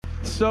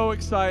So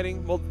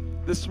exciting. Well,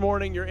 this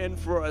morning you're in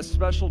for a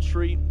special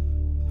treat.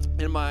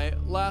 In my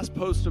last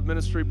post of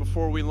ministry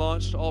before we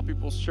launched All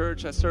People's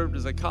Church, I served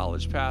as a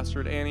college pastor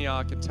at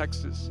Antioch in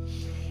Texas.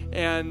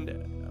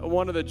 And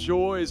one of the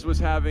joys was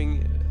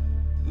having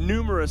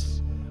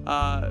numerous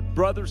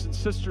brothers and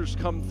sisters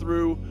come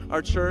through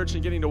our church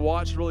and getting to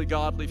watch really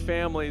godly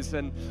families.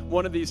 And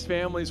one of these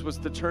families was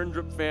the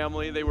Turndrip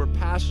family. They were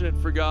passionate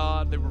for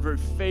God. They were very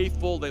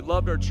faithful. They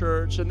loved our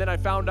church. And then I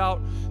found out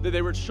that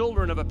they were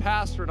children of a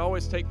pastor, and I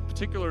always take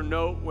particular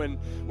note when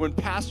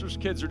pastors'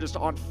 kids are just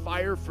on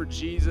fire for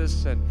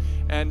Jesus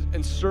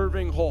and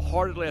serving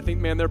wholeheartedly. I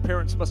think, man, their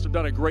parents must have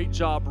done a great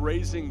job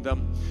raising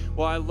them.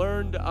 Well, I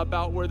learned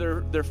about where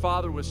their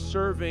father was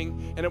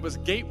serving, and it was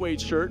Gateway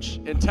Church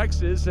in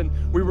Texas, and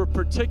we were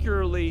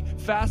particularly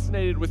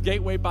fascinated with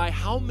Gateway by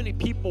how many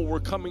people were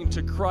coming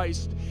to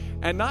Christ,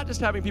 and not just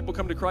having people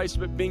come to Christ,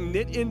 but being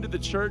knit into the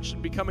church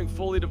and becoming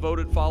fully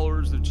devoted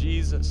followers of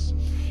Jesus.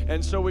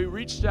 And so we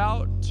reached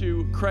out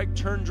to Craig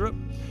Turndrip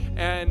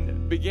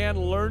and began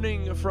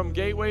learning from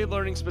Gateway,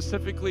 learning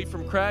specifically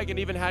from Craig, and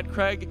even had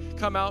Craig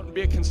come out and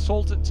be a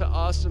consultant to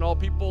us and All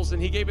Peoples.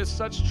 And he gave us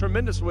such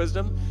tremendous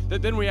wisdom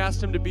that then we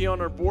asked him to be on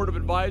our board of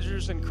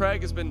advisors. And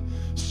Craig has been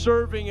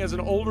serving as an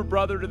older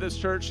brother to this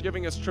church,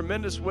 giving us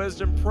tremendous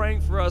wisdom,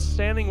 praying for us,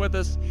 standing with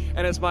us.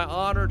 And it's my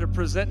honor to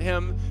present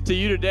him to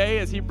you today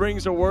as he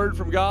brings a word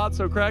from God.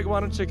 So Craig, why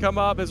don't you come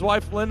up? His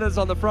wife Linda's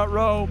on the front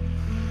row.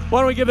 Why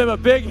don't we give him a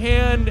big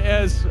hand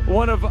as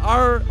one of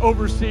our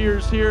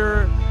overseers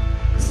here,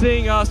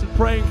 seeing us and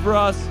praying for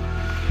us.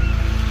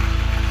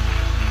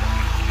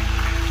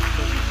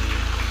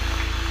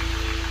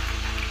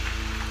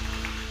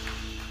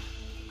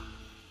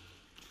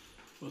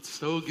 Well, it's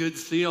so good to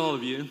see all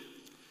of you.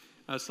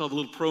 I saw the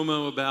little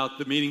promo about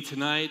the meeting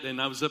tonight,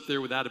 and I was up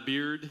there without a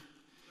beard.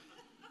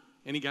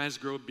 Any guys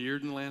grow a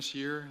beard in the last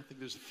year? I think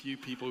there's a few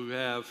people who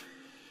have.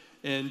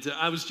 And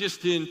I was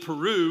just in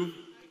Peru,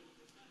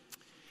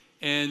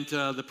 and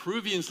the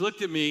Peruvians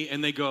looked at me,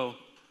 and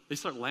they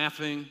start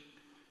laughing.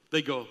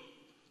 They go,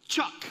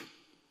 Chuck,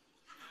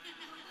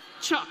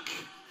 Chuck.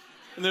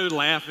 And they're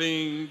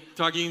laughing,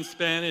 talking in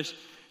Spanish.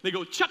 They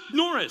go, Chuck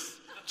Norris,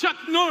 Chuck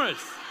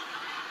Norris.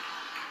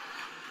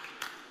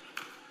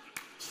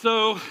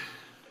 So,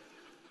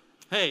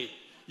 hey,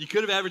 you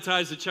could have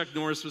advertised that Chuck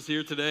Norris was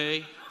here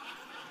today,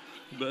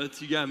 but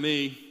you got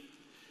me.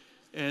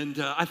 And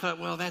I thought,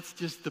 well, that's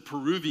just the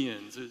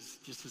Peruvians. It's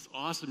just this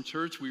awesome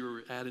church we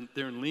were at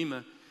there in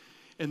Lima.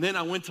 And then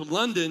I went to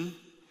London,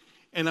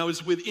 and I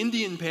was with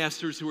Indian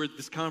pastors who were at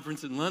this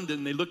conference in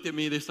London. They looked at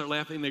me, they start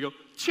laughing, and they go,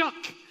 Chuck,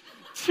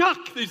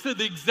 Chuck. They said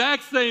the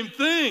exact same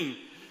thing.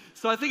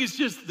 So I think it's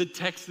just the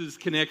Texas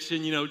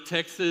connection,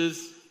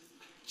 Texas,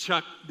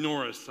 Chuck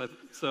Norris.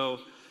 So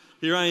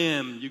here I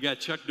am. You got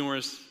Chuck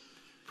Norris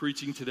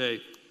preaching today.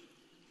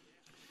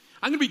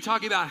 I'm going to be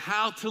talking about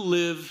how to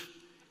live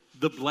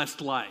the blessed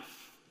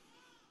life.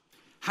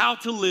 How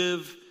to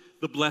live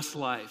the blessed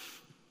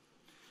life.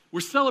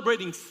 We're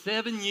celebrating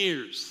 7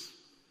 years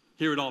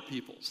here at All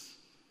Peoples.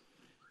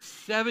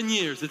 7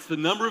 years. It's the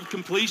number of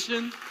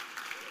completion.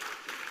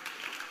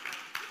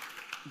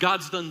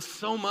 God's done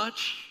so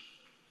much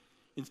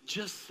in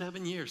just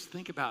 7 years.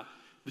 Think about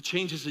the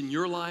changes in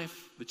your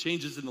life, the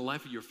changes in the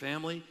life of your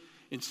family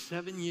in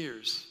 7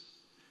 years.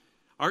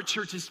 Our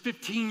church is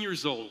 15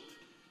 years old.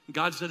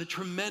 God's done a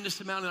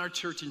tremendous amount in our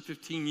church in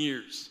 15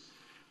 years.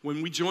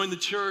 When we joined the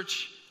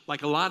church,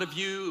 like a lot of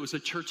you, it was a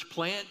church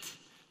plant.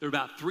 There were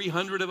about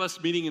 300 of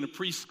us meeting in a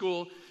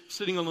preschool,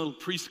 sitting on little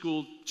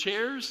preschool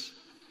chairs.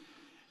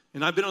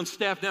 And I've been on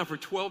staff now for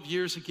 12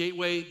 years at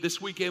Gateway. This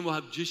weekend we'll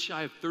have just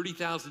shy of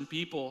 30,000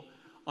 people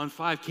on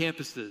 5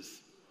 campuses.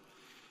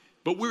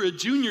 But we're a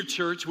junior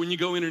church when you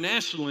go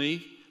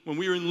internationally. When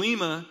we were in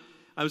Lima,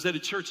 I was at a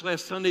church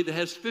last Sunday that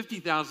has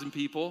 50,000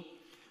 people.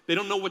 They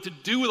don't know what to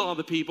do with all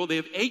the people. They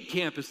have 8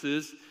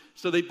 campuses.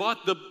 So they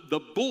bought the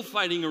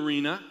bullfighting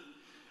arena,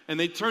 and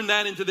they turned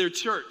that into their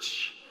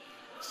church.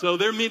 So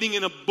they're meeting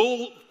in a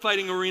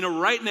bullfighting arena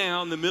right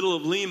now in the middle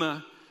of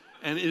Lima,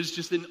 and it is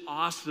just an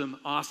awesome,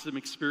 awesome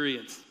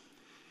experience.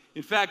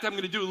 In fact, I'm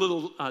going to do a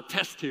little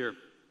test here.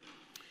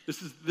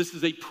 This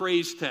is a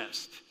praise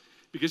test,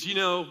 because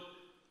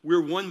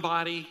we're one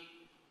body.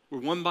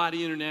 We're one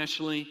body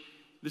internationally.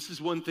 This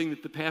is one thing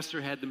that the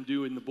pastor had them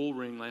do in the bull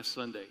ring last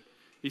Sunday.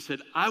 He said,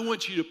 I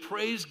want you to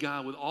praise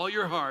God with all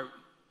your heart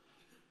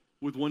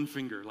with one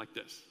finger like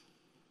this.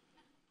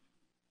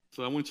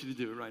 So I want you to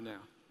do it right now.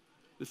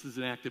 This is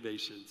an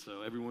activation,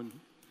 so everyone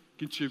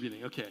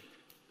contributing. Okay.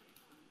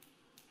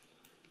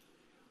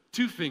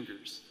 2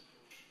 fingers.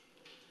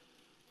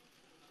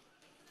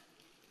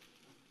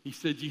 He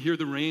said, do you hear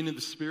the rain of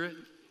the Spirit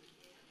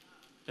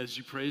as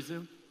you praise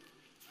Him?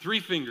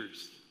 3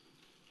 fingers.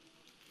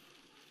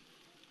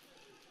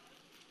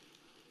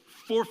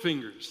 4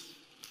 fingers.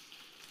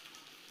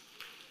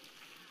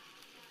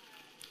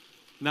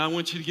 Now I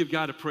want you to give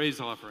God a praise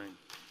offering.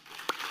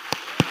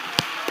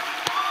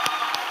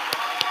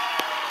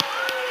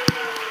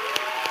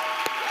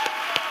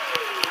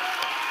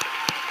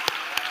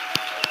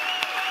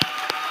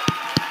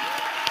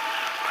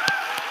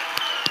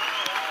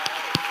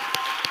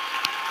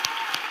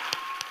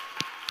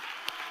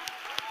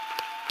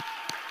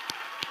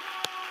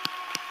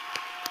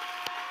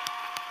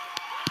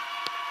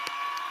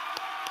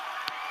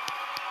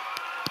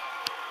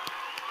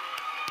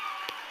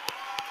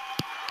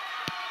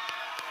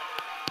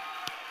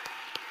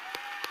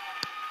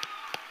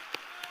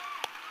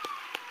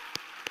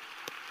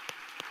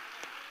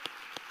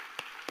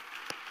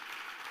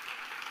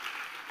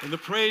 And the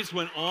praise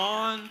went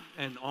on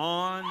and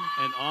on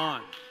and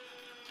on.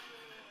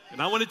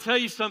 And I want to tell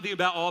you something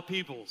about all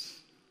peoples.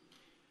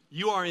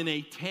 You are in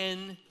a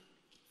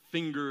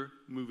 10-finger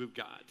move of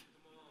God.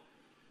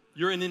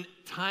 You're in a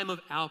time of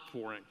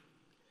outpouring.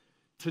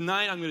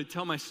 Tonight, I'm going to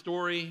tell my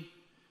story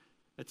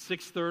at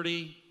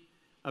 6:30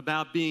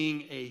 about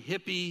being a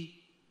hippie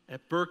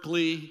at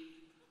Berkeley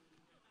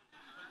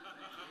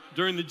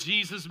during the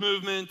Jesus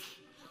movement.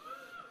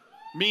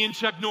 Me and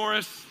Chuck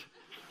Norris.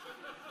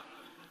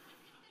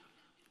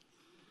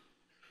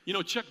 You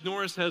know, Chuck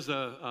Norris has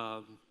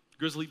a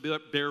grizzly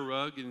bear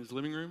rug in his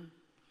living room.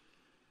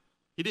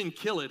 He didn't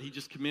kill it, he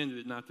just commanded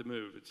it not to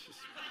move. It's just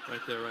right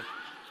there, right?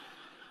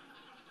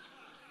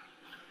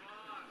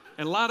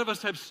 And a lot of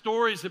us have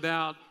stories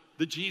about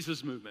the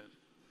Jesus movement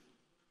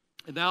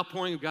and the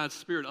outpouring of God's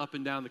Spirit up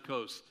and down the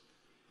coast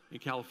in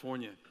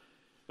California.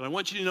 But I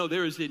want you to know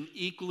there is an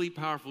equally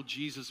powerful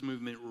Jesus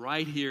movement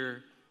right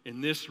here in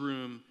this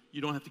room.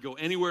 You don't have to go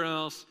anywhere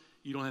else.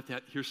 You don't have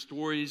to hear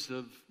stories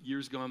of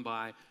years gone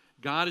by.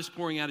 God is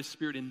pouring out His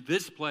Spirit in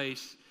this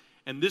place,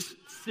 and this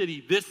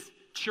city, this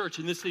church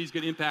in this city is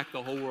going to impact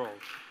the whole world.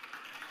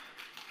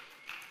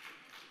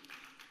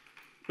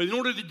 But in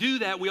order to do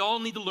that, we all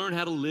need to learn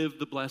how to live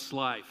the blessed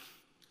life.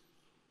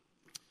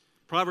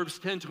 Proverbs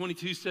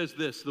 10:22 says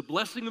this, "The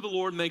blessing of the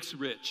Lord makes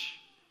rich,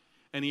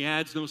 and He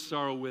adds no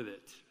sorrow with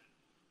it."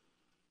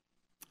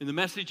 In the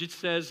Message, it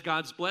says,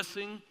 God's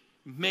blessing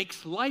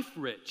makes life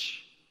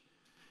rich.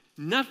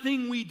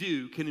 Nothing we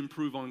do can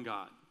improve on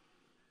God.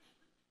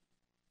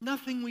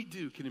 Nothing we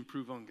do can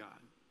improve on God.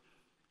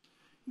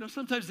 You know,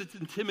 sometimes it's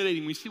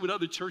intimidating. We see what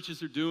other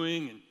churches are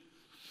doing and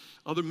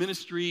other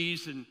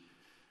ministries, and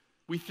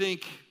we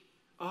think,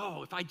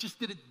 oh, if I just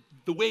did it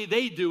the way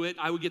they do it,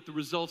 I would get the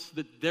results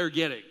that they're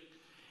getting.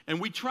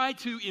 And we try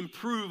to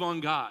improve on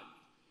God.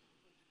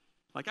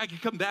 Like I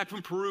could come back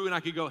from Peru and I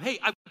could go, hey,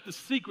 I've got the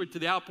secret to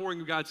the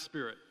outpouring of God's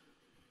Spirit.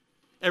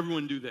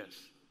 Everyone do this.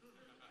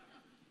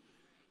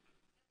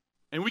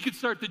 And we could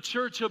start the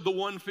church of the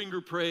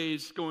 1-finger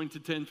praise going to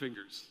 10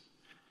 fingers.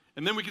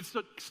 And then we could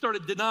start a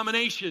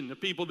denomination of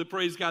people that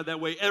praise God that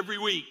way every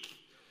week.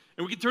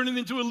 And we could turn it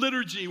into a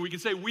liturgy. We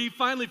could say, we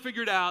finally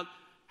figured out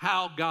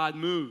how God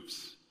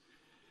moves.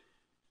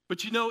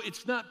 But you know,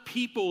 it's not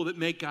people that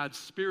make God's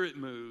Spirit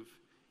move.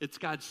 It's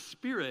God's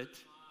Spirit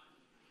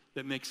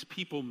that makes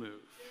people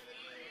move.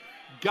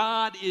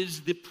 God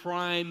is the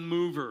prime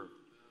mover.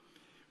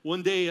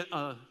 One day,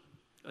 a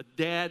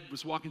dad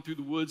was walking through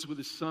the woods with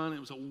his son. It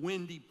was a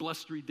windy,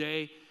 blustery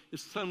day.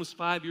 His son was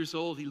 5 years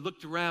old. He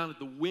looked around at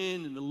the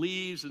wind and the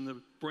leaves and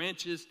the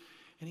branches,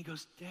 and he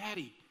goes,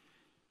 Daddy,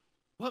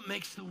 what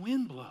makes the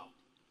wind blow?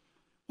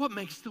 What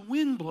makes the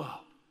wind blow?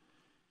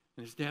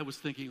 And his dad was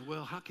thinking,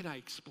 well, how can I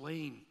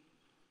explain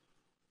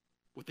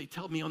what they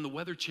tell me on the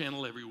Weather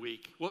Channel every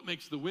week? What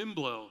makes the wind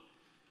blow?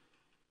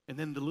 And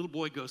then the little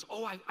boy goes,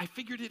 oh, I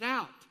figured it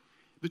out.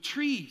 The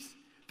trees,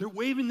 they're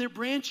waving their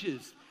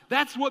branches.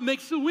 That's what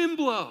makes the wind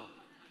blow.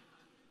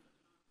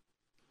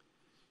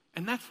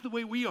 And that's the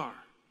way we are.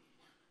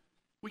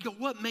 We go,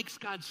 what makes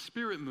God's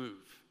Spirit move?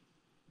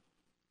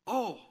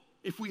 Oh,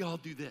 if we all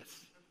do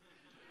this.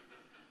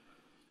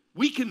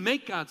 We can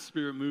make God's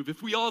Spirit move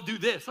if we all do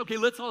this. Okay,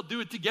 let's all do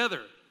it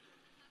together.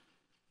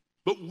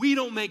 But we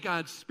don't make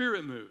God's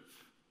Spirit move.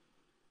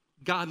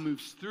 God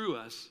moves through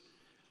us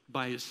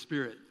by His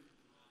Spirit.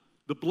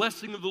 The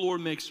blessing of the Lord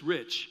makes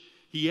rich.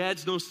 He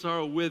adds no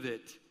sorrow with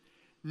it.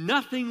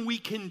 Nothing we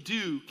can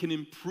do can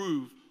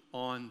improve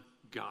on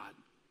God.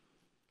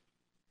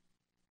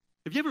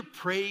 Have you ever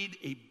prayed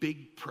a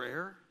big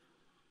prayer?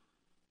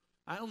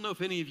 I don't know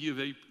if any of you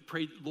have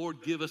prayed,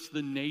 Lord, give us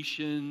the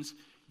nations,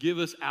 give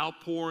us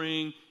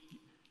outpouring,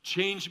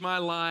 change my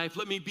life,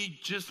 let me be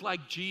just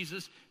like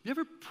Jesus. Have you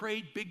ever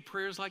prayed big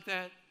prayers like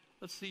that?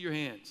 Let's see your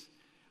hands.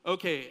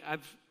 Okay,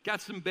 I've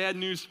got some bad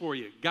news for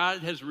you. God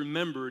has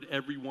remembered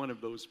every one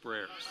of those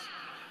prayers.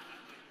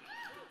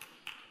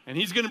 And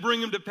He's going to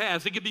bring them to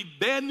pass. It could be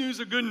bad news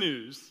or good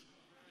news.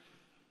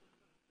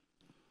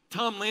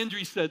 Tom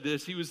Landry said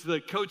this. He was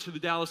the coach of the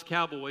Dallas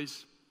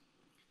Cowboys.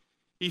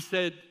 He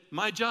said,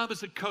 my job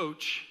as a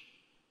coach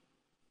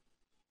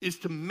is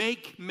to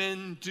make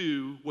men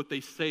do what they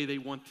say they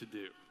want to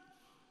do.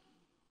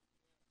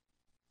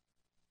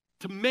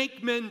 To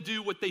make men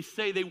do what they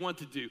say they want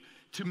to do.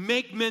 To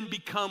make men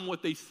become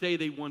what they say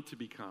they want to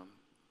become.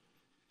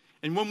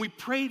 And when we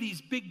pray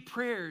these big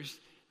prayers,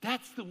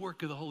 that's the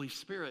work of the Holy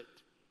Spirit.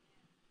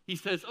 He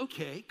says,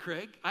 okay,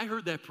 Craig, I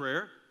heard that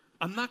prayer.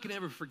 I'm not going to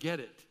ever forget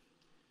it.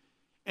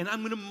 And I'm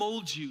going to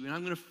mold you, and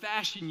I'm going to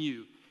fashion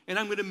you, and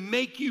I'm going to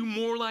make you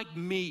more like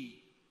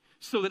me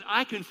so that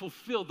I can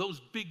fulfill those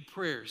big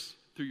prayers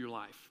through your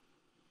life.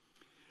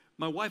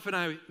 My wife and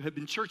I have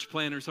been church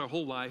planners our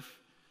whole life.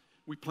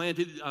 We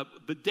planted,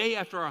 the day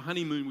after our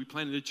honeymoon, we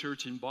planted a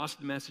church in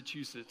Boston,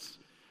 Massachusetts,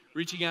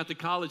 reaching out to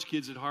college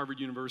kids at Harvard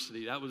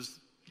University. That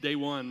was day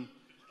one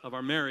of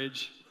our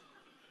marriage.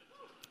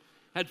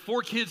 Had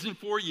 4 kids in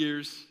 4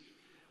 years.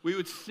 We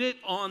would sit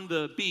on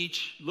the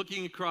beach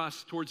looking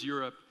across towards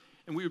Europe,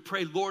 and we would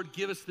pray, Lord,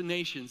 give us the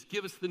nations,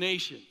 give us the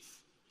nations.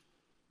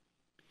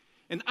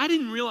 And I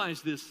didn't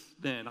realize this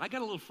then. I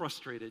got a little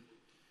frustrated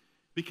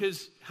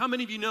because how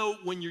many of you know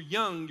when you're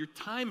young, your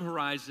time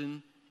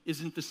horizon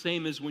isn't the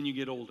same as when you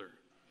get older?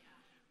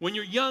 When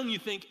you're young, you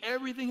think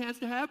everything has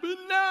to happen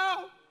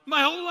now.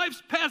 My whole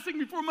life's passing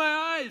before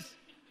my eyes.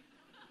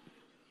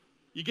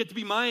 You get to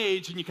be my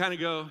age and you kind of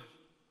go,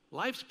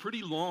 life's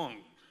pretty long.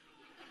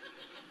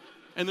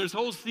 And there's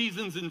whole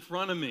seasons in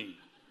front of me.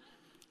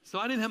 So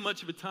I didn't have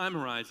much of a time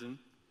horizon.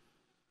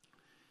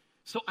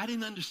 So I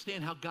didn't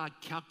understand how God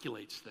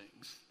calculates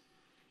things.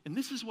 And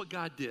this is what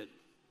God did.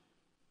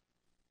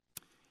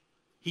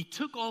 He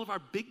took all of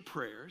our big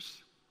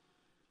prayers,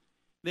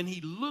 then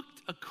he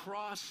looked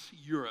across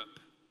Europe,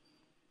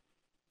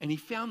 and he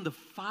found the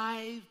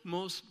 5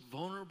 most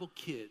vulnerable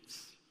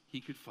kids he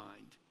could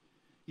find.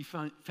 He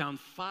found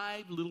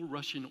 5 little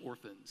Russian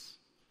orphans.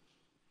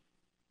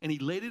 And he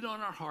laid it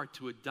on our heart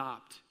to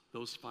adopt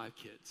those 5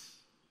 kids.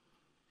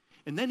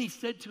 And then he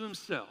said to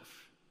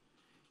himself,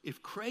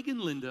 if Craig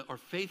and Linda are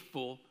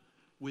faithful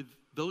with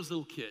those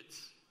little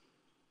kids,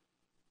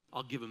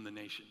 I'll give them the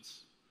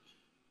nations.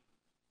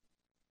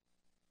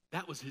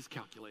 That was his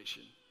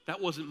calculation. That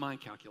wasn't my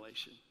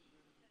calculation.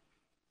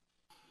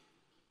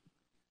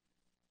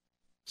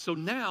 So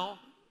now,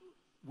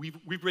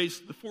 we've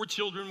raised the 4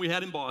 children we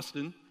had in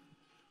Boston,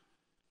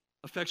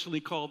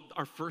 affectionately called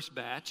our first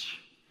batch.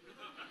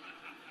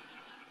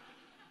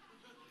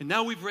 And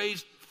now we've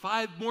raised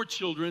 5 more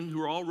children who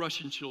are all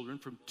Russian children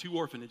from 2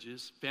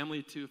 orphanages, family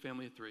of 2,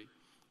 family of 3.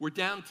 We're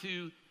down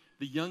to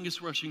the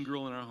youngest Russian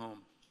girl in our home.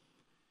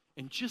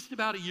 And just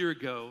about a year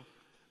ago,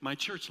 my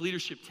church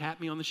leadership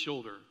tapped me on the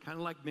shoulder, kind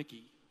of like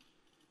Mickey,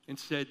 and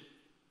said,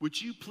 would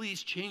you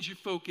please change your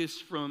focus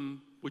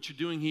from what you're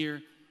doing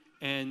here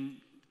and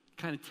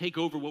kind of take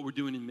over what we're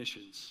doing in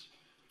missions?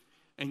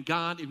 And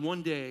God, in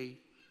one day,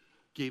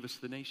 gave us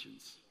the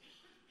nations.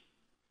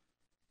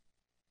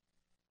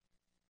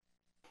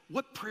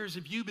 What prayers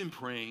have you been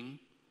praying,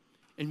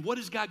 and what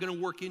is God going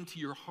to work into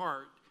your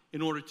heart in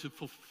order to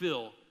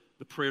fulfill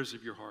the prayers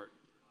of your heart?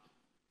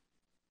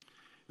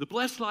 The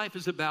blessed life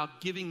is about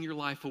giving your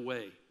life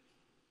away.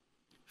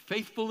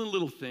 Faithful in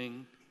little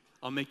thing,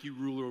 I'll make you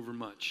ruler over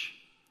much.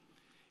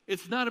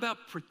 It's not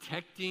about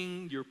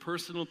protecting your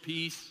personal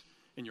peace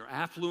and your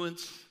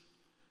affluence.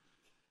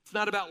 It's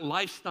not about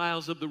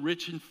lifestyles of the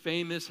rich and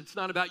famous. It's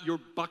not about your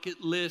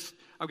bucket list.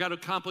 I've got to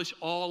accomplish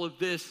all of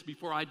this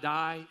before I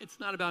die. It's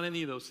not about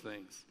any of those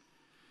things.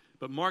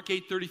 But Mark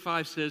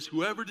 8:35 says,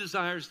 whoever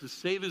desires to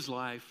save his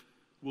life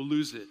will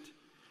lose it.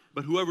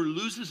 But whoever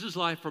loses his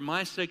life for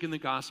my sake in the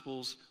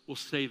Gospels will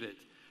save it.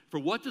 For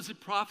what does it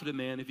profit a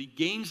man if he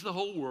gains the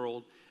whole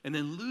world and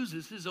then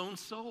loses his own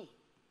soul?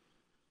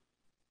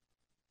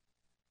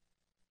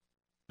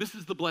 This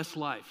is the blessed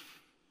life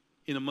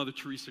in a Mother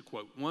Teresa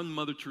quote. One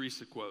Mother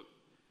Teresa quote.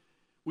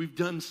 We've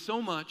done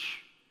so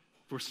much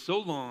for so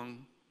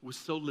long with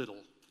so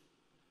little.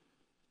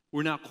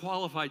 We're now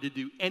qualified to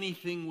do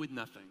anything with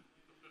nothing.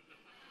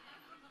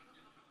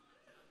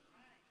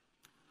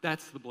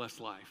 That's the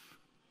blessed life.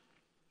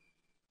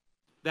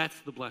 That's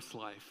the blessed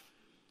life.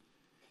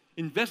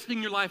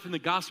 Investing your life in the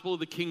gospel of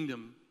the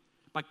kingdom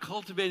by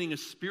cultivating a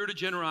spirit of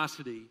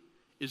generosity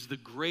is the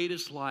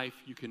greatest life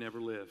you can ever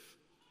live.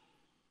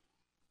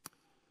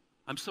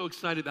 I'm so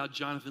excited about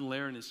Jonathan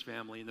Lair and his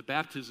family and the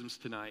baptisms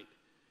tonight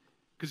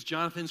because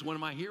Jonathan's one of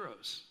my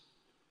heroes.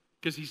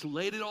 Because he's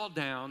laid it all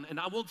down, and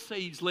I won't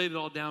say he's laid it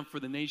all down for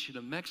the nation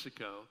of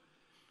Mexico.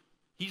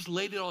 He's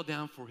laid it all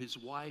down for his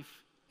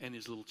wife and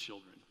his little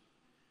children.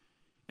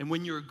 And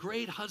when you're a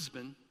great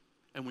husband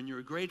and when you're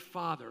a great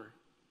father,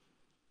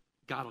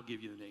 God will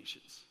give you the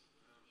nations.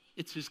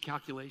 It's his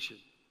calculation.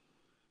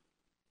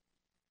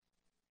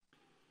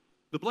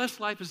 The blessed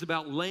life is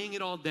about laying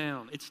it all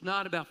down. It's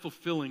not about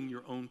fulfilling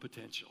your own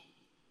potential.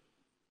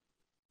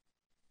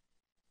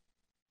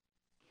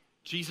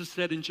 Jesus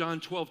said in John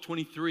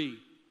 12:23,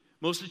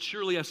 most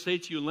assuredly I say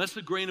to you, unless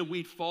a grain of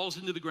wheat falls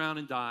into the ground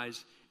and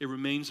dies, it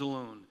remains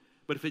alone.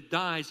 But if it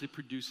dies, it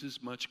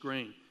produces much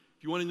grain.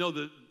 If you want to know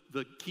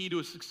the key to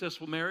a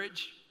successful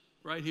marriage,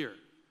 right here.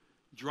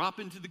 Drop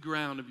into the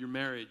ground of your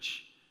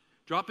marriage.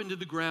 Drop into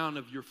the ground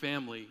of your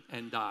family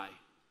and die.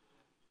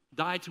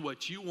 Die to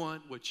what you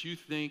want, what you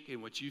think,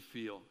 and what you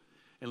feel.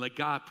 And let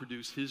God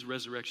produce his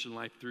resurrection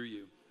life through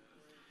you.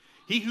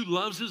 He who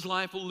loves his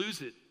life will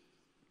lose it.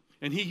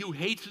 And he who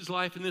hates his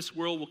life in this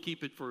world will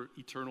keep it for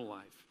eternal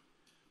life.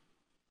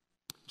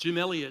 Jim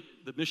Elliot,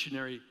 the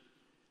missionary,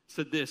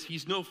 said this,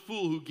 he's no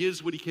fool who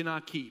gives what he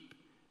cannot keep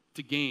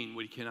to gain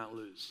what he cannot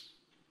lose.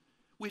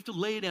 We have to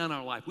lay down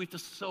our life. We have to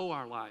sow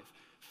our life.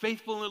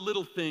 Faithful in a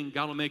little thing,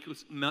 God will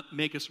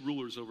make us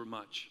rulers over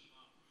much.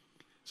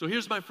 So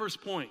here's my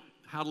first point,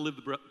 how to live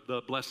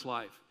the blessed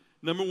life.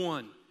 Number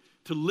 1,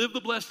 to live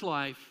the blessed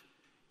life,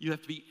 you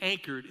have to be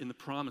anchored in the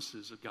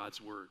promises of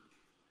God's word.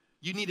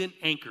 You need an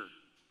anchor.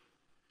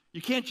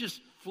 You can't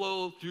just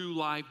flow through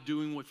life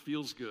doing what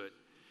feels good.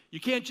 You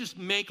can't just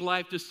make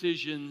life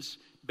decisions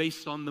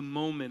based on the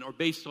moment or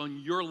based on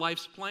your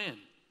life's plan.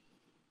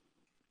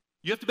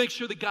 You have to make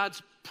sure that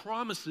God's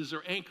promises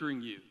are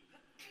anchoring you.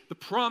 The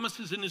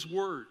promises in his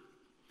word.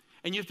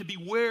 And you have to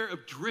beware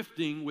of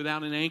drifting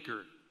without an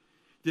anchor.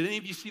 Did any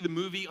of you see the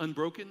movie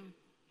Unbroken?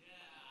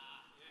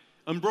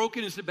 Yeah.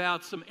 Unbroken is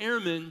about some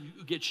airmen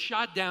who get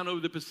shot down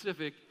over the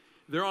Pacific.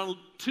 They're on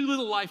 2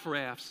 little life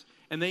rafts,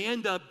 and they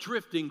end up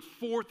drifting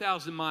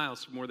 4,000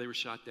 miles from where they were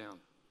shot down.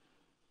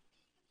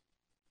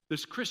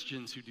 There's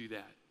Christians who do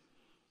that.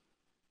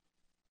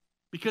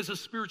 Because of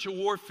spiritual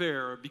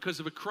warfare, because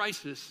of a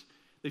crisis,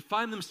 they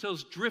find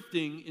themselves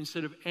drifting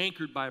instead of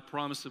anchored by a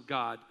promise of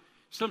God.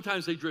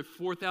 Sometimes they drift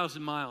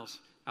 4,000 miles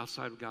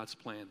outside of God's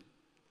plan.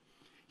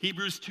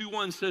 Hebrews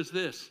 2:1 says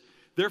this,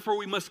 therefore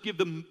we must give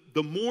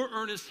the more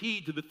earnest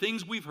heed to the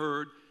things we've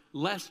heard,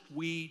 lest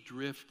we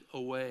drift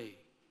away.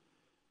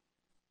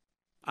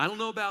 I don't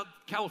know about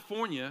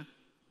California,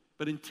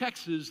 but in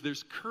Texas,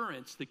 there's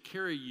currents that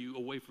carry you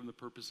away from the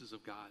purposes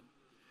of God.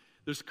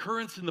 There's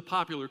currents in the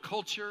popular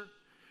culture.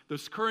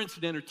 There's currents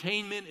in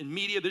entertainment and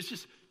media. There's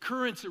just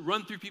currents that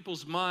run through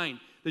people's mind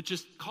that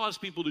just cause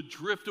people to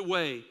drift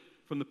away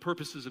from the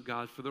purposes of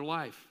God for their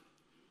life.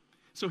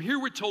 So here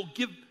we're told,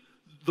 give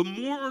the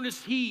more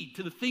earnest heed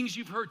to the things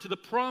you've heard, to the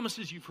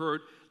promises you've heard,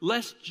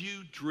 lest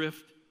you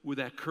drift with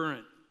that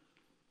current.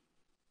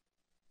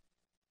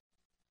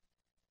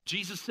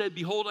 Jesus said,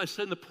 behold, I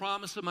send the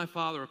promise of my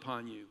Father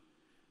upon you.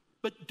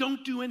 But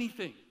don't do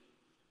anything.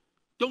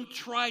 Don't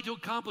try to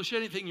accomplish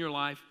anything in your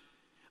life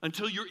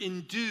until you're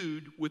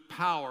endued with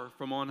power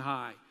from on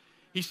high.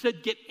 He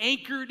said, get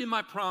anchored in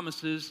my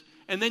promises,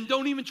 and then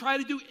don't even try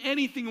to do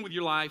anything with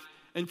your life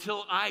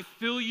until I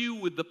fill you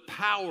with the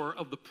power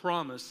of the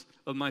promise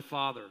of my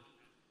Father.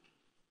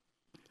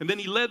 And then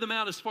he led them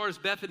out as far as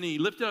Bethany. He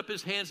lifted up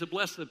his hands to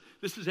bless them.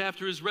 This is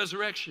after his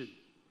resurrection.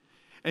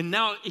 And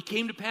now it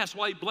came to pass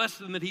while he blessed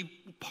them that he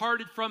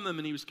parted from them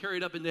and he was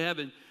carried up into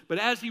heaven. But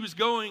as he was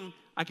going,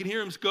 I could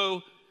hear him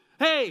go,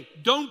 hey,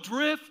 don't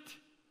drift.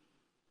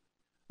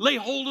 Lay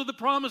hold of the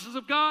promises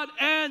of God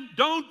and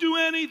don't do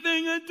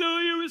anything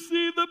until you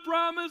receive the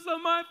promise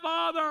of my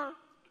Father.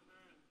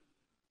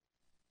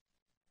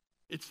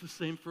 It's the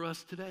same for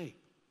us today.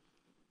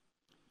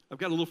 I've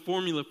got a little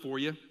formula for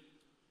you.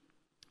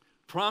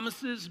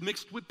 Promises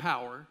mixed with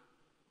power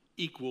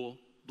equal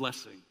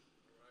blessing.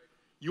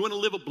 You want to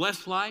live a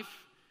blessed life?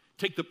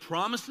 Take the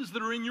promises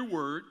that are in your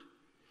word,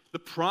 the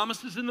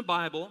promises in the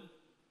Bible,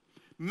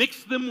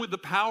 mix them with the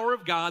power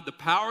of God, the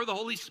power of the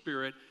Holy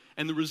Spirit,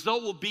 and the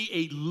result will be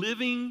a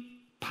living,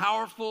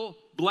 powerful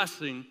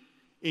blessing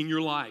in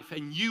your life.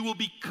 And you will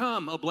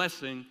become a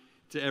blessing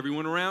to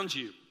everyone around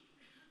you.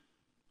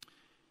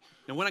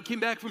 Now, when I came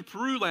back from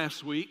Peru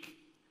last week,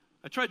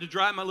 I tried to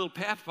drive my little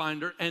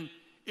Pathfinder, and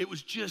it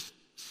was just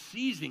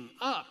seizing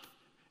up.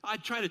 I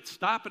tried to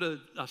stop at a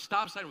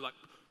stop sign, and was like,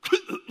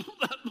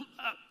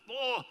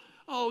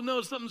 oh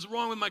no, something's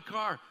wrong with my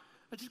car.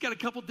 I just got a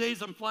couple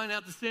days, I'm flying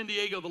out to San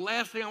Diego. The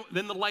last thing,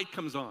 then the light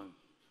comes on.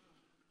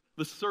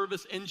 The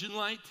service engine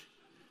light.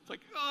 It's like,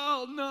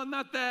 oh no,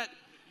 not that.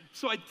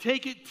 So I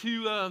take it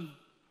to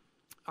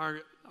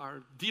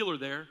our dealer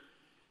there,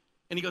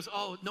 and he goes,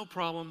 oh, no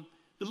problem.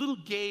 The little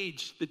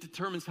gauge that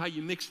determines how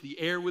you mix the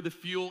air with the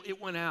fuel,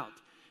 it went out.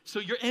 So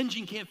your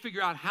engine can't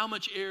figure out how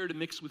much air to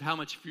mix with how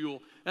much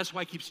fuel. That's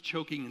why it keeps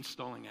choking and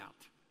stalling out.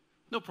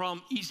 No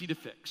problem, easy to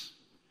fix.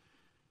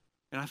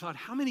 And I thought,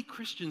 how many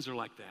Christians are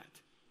like that?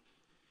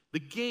 The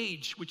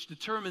gauge which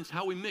determines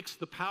how we mix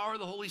the power of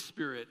the Holy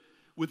Spirit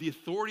with the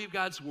authority of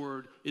God's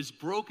word is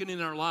broken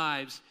in our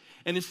lives.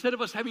 And instead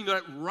of us having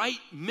that right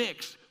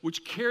mix,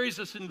 which carries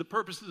us into the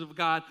purposes of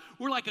God,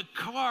 we're like a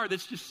car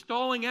that's just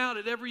stalling out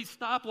at every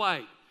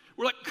stoplight.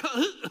 We're like,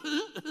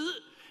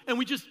 and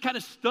we just kind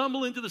of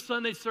stumble into the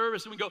Sunday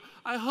service and we go,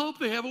 I hope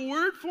they have a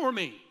word for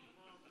me.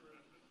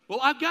 Well,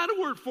 I've got a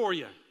word for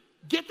you.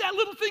 Get that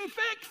little thing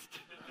fixed.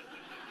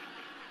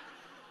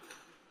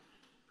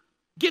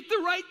 Get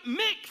the right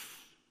mix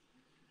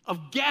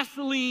of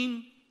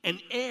gasoline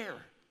and air.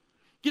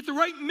 Get the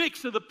right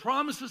mix of the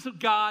promises of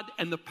God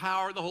and the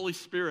power of the Holy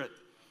Spirit.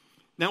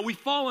 Now, we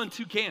fall on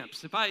two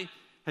camps. If I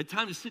had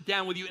time to sit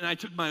down with you and I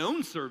took my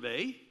own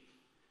survey,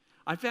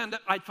 I'd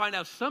find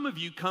out some of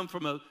you come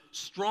from a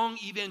strong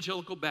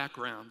evangelical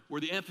background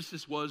where the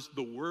emphasis was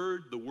the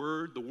word, the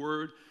word, the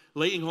word,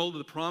 laying hold of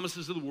the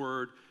promises of the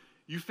word.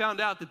 You found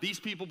out that these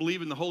people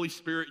believe in the Holy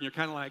Spirit, and you're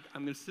kind of like,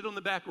 I'm going to sit on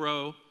the back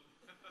row,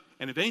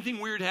 and if anything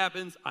weird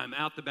happens, I'm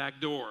out the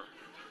back door.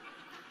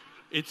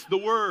 It's the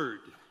word,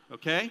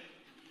 okay?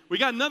 We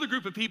got another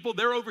group of people,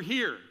 they're over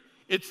here.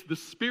 It's the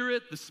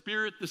Spirit, the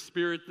Spirit, the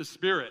Spirit, the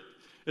Spirit.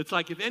 It's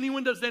like if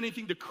anyone does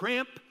anything to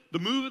cramp the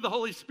move of the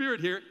Holy Spirit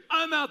here,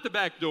 I'm out the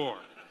back door.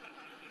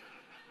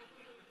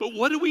 But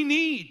what do we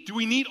need? Do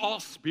we need all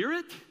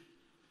Spirit?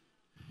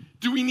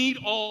 Do we need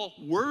all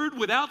Word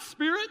without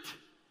Spirit?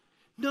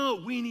 No,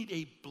 we need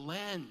a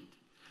blend.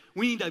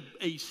 We need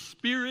a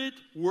Spirit,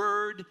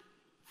 Word,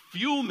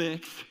 fuel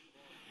mix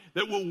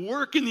that will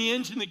work in the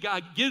engine that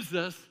God gives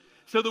us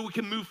so that we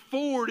can move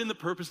forward in the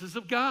purposes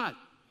of God.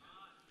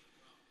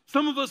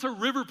 Some of us are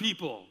river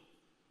people.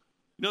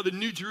 You know, the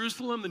New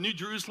Jerusalem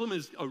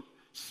is a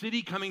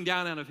city coming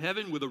down out of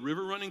heaven with a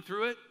river running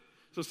through it.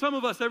 So some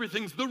of us,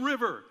 everything's the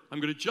river.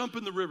 I'm going to jump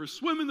in the river,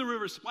 swim in the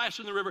river, splash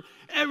in the river.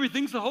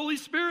 Everything's the Holy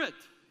Spirit.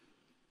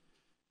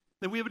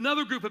 Then we have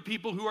another group of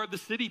people who are the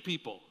city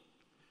people.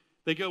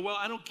 They go, well,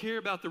 I don't care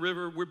about the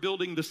river. We're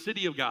building the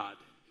city of God.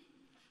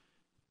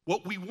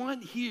 What we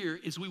want here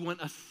is we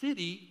want a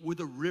city with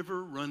a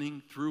river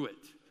running through it.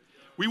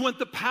 We want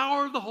the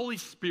power of the Holy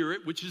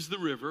Spirit, which is the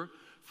river,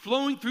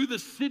 flowing through the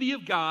city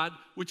of God,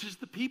 which is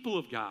the people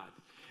of God.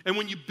 And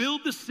when you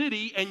build the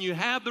city and you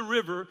have the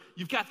river,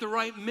 you've got the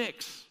right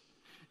mix.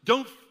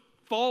 Don't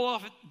fall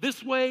off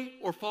this way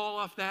or fall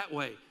off that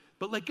way,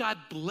 but let God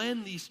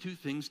blend these two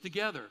things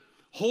together.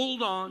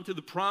 Hold on to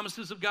the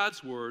promises of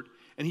God's word,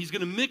 and he's going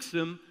to mix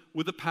them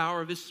with the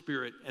power of his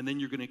Spirit, and then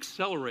you're going to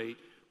accelerate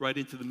right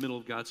into the middle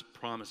of God's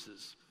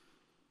promises.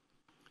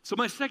 So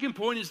my second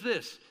point is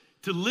this.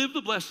 To live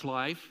the blessed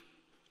life,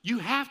 you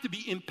have to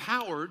be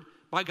empowered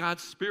by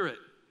God's Spirit.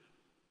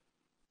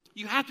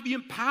 You have to be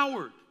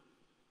empowered.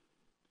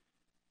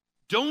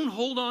 Don't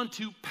hold on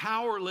to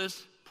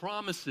powerless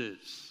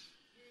promises.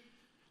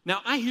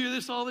 Now, I hear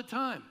this all the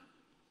time.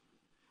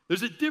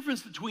 There's a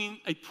difference between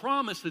a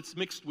promise that's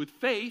mixed with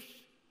faith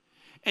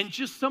and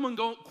just someone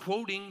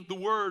quoting the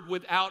word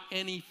without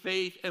any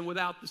faith and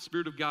without the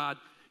Spirit of God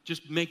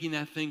just making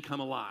that thing come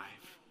alive.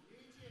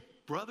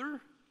 Brother,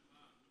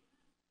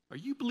 are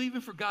you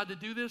believing for God to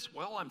do this?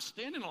 Well, I'm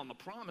standing on the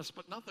promise,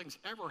 but nothing's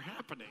ever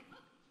happening.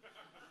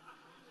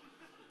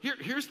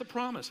 Here's the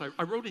promise.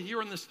 I wrote it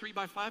here on this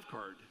 3x5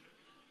 card.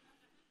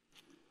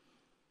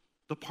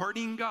 The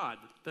partying God.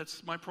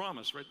 That's my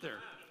promise right there.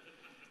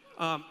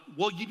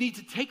 Well, you need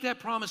to take that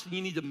promise and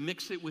you need to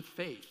mix it with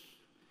faith.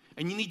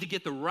 And you need to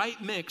get the right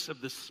mix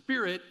of the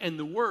Spirit and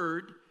the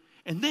Word,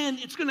 and then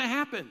it's going to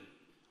happen.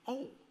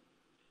 Oh.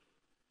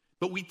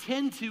 But we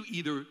tend to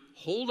either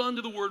hold on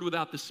to the Word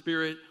without the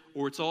Spirit,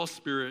 or it's all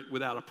Spirit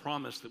without a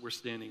promise that we're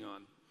standing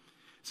on.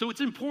 So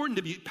it's important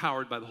to be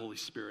powered by the Holy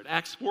Spirit.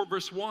 Acts 4,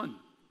 verse 1.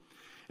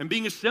 And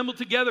being assembled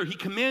together, he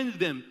commanded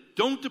them,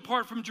 don't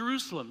depart from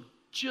Jerusalem.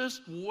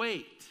 Just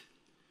wait.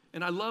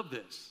 And I love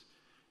this.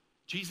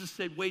 Jesus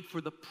said, wait for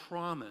the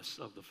promise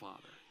of the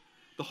Father.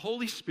 The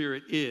Holy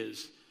Spirit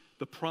is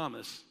the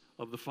promise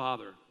of the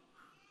Father.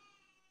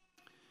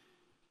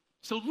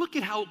 So look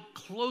at how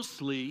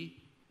closely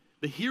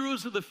the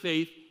heroes of the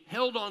faith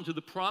held on to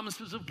the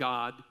promises of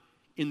God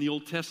in the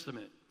Old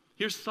Testament.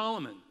 Here's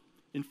Solomon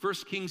in 1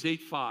 Kings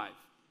 8:5.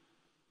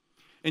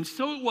 And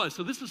so it was.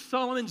 So this is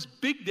Solomon's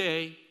big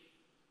day.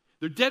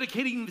 They're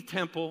dedicating the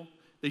temple.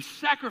 They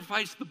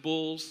sacrificed the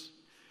bulls.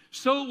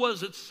 So it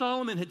was that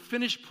Solomon had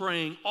finished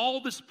praying all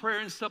this prayer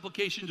and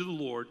supplication to the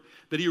Lord,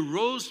 that he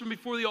arose from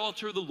before the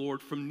altar of the Lord,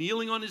 from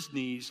kneeling on his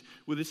knees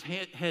with his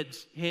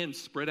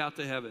hands spread out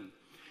to heaven.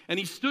 And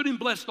he stood and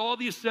blessed all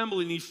the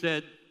assembly, and he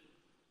said,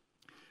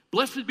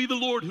 blessed be the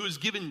Lord who has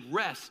given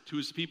rest to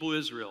his people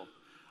Israel,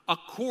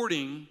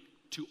 according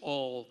to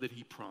all that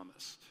he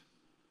promised.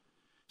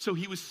 So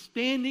he was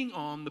standing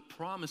on the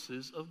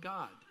promises of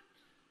God.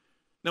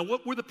 Now,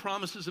 what were the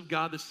promises of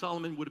God that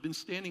Solomon would have been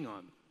standing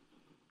on?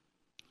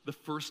 The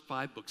first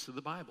 5 books of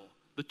the Bible,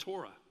 the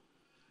Torah.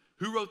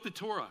 Who wrote the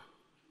Torah?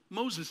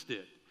 Moses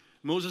did.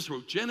 Moses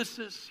wrote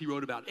Genesis. He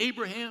wrote about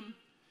Abraham.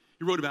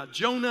 He wrote about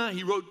Jonah.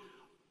 He wrote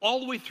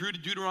all the way through to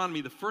Deuteronomy,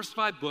 the first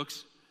 5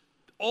 books.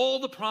 All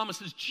the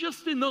promises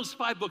just in those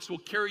 5 books will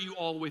carry you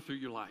all the way through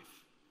your life.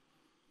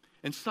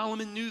 And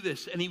Solomon knew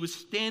this, and he was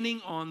standing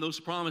on those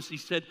promises. He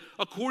said,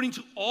 according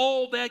to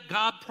all that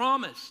God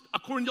promised,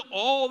 according to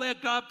all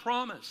that God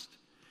promised.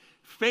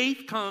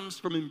 Faith comes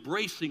from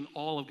embracing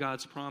all of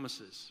God's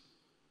promises.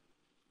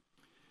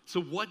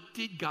 So what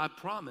did God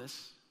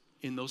promise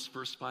in those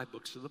first 5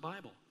 books of the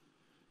Bible?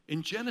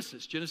 In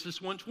Genesis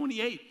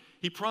 1:28,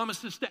 he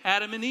promised this to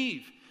Adam and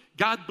Eve.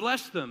 God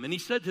blessed them, and he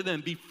said to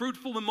them, be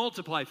fruitful and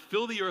multiply,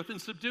 fill the earth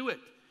and subdue it.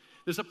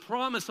 There's a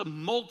promise of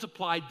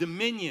multiplied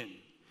dominion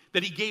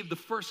that he gave the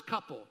first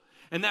couple.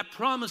 And that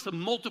promise of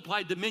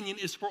multiplied dominion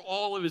is for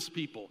all of his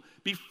people.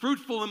 Be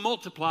fruitful and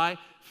multiply,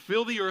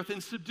 fill the earth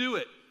and subdue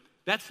it.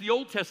 That's the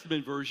Old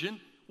Testament version.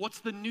 What's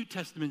the New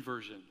Testament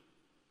version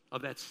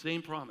of that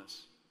same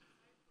promise?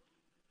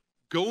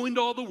 Go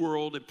into all the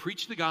world and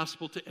preach the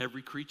gospel to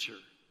every creature.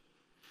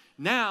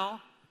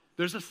 Now,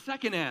 there's a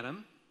second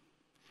Adam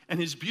and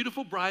his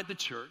beautiful bride, the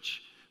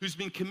church, who's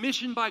been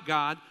commissioned by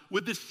God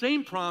with the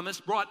same promise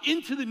brought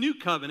into the new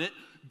covenant.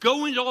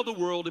 Go into all the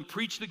world and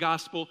preach the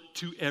gospel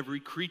to every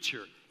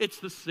creature. It's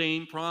the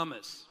same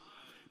promise.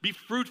 Be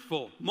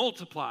fruitful,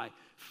 multiply,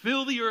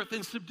 fill the earth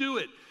and subdue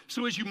it.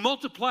 So as you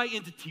multiply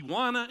into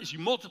Tijuana, as you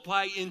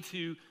multiply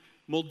into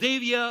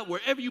Moldavia,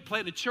 wherever you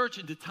plant a church,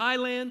 into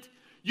Thailand,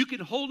 you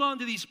can hold on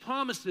to these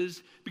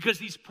promises because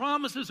these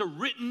promises are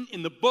written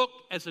in the book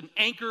as an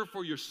anchor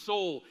for your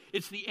soul.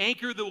 It's the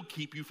anchor that will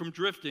keep you from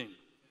drifting.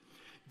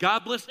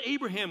 God blessed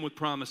Abraham with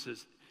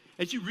promises.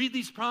 As you read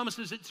these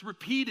promises, it's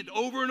repeated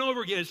over and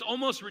over again. It's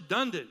almost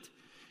redundant.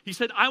 He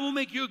said, I will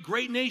make you a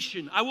great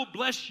nation. I will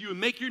bless you and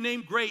make your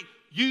name great.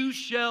 You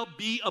shall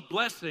be a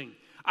blessing.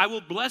 I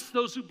will bless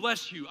those who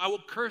bless you. I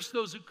will curse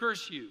those who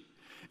curse you.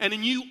 And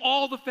in you,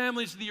 all the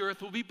families of the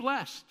earth will be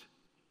blessed.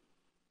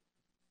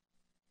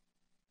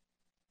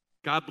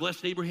 God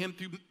blessed Abraham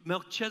through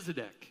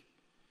Melchizedek.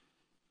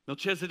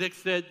 Melchizedek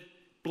said,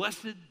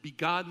 "Blessed be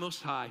God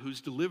Most High,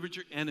 who's delivered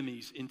your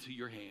enemies into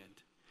your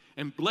hand.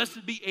 And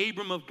blessed be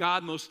Abram of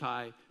God Most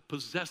High,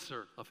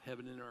 possessor of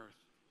heaven and earth."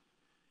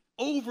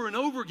 Over and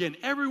over again,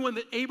 everyone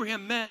that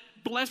Abraham met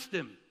blessed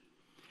him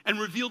and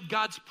revealed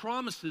God's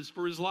promises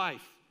for his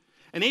life.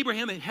 And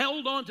Abraham had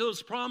held on to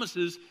those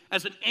promises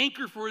as an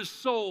anchor for his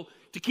soul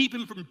to keep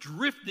him from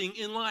drifting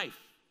in life.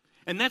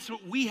 And that's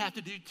what we have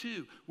to do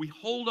too. We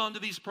hold on to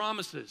these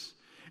promises.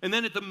 And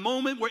then at the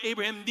moment where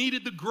Abraham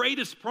needed the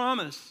greatest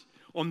promise,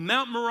 on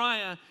Mount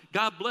Moriah,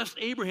 God blessed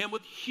Abraham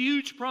with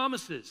huge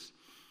promises.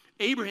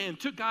 Abraham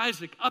took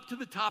Isaac up to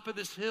the top of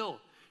this hill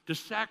to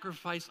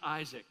sacrifice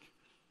Isaac.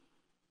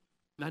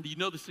 Now, do you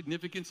know the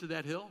significance of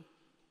that hill?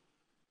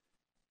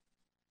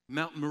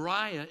 Mount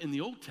Moriah in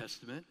the Old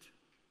Testament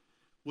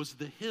was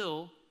the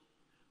hill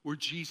where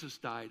Jesus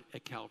died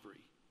at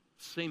Calvary.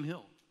 Same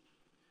hill.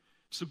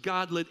 So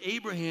God led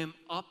Abraham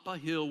up a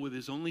hill with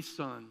his only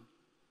son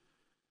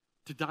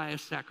to die a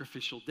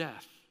sacrificial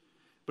death.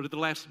 But at the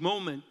last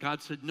moment,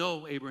 God said,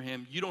 "No,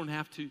 Abraham, you don't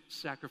have to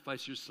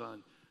sacrifice your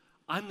son.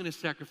 I'm going to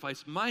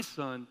sacrifice my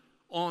son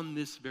on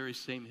this very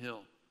same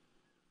hill."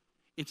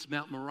 It's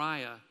Mount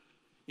Moriah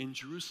in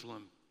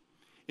Jerusalem.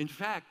 In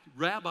fact,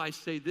 rabbis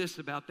say this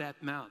about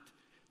that mount.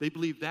 They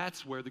believe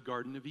that's where the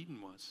Garden of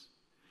Eden was.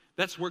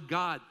 That's where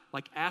God,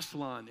 like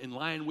Aslan in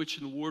Lion, Witch,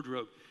 and the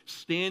Wardrobe,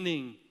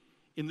 standing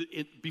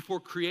before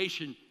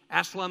creation,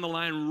 Aslan the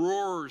lion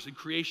roars and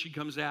creation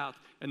comes out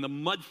and the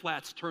mud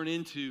flats turn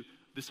into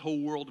this whole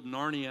world of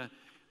Narnia.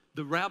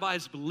 The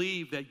rabbis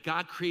believe that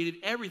God created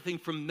everything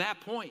from that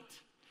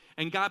point.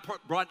 And God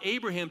brought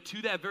Abraham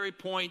to that very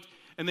point,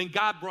 and then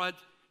God brought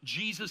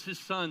Jesus, his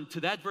son, to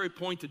that very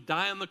point to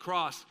die on the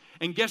cross.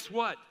 And guess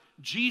what?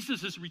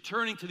 Jesus is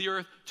returning to the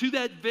earth to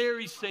that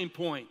very same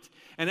point.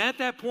 And at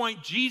that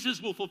point,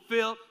 Jesus will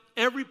fulfill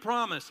every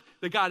promise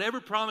that God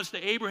ever promised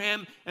to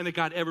Abraham and that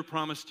God ever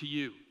promised to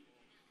you.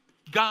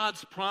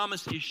 God's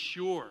promise is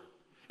sure.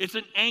 It's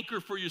an anchor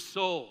for your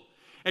soul.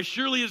 As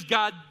surely as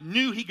God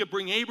knew he could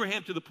bring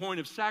Abraham to the point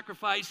of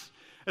sacrifice,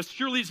 as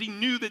surely as he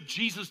knew that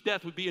Jesus'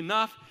 death would be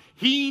enough,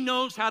 he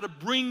knows how to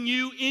bring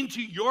you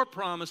into your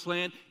promised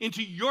land,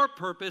 into your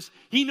purpose.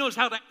 He knows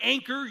how to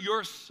anchor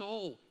your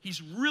soul.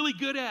 He's really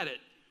good at it.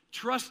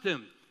 Trust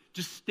him.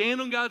 Just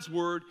stand on God's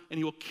word, and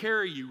he will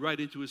carry you right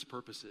into his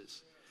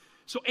purposes.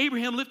 So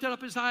Abraham lifted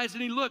up his eyes,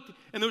 and he looked,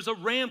 and there was a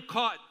ram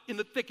caught in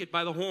the thicket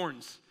by the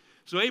horns.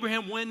 So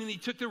Abraham went, and he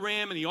took the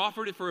ram, and he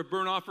offered it for a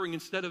burnt offering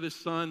instead of his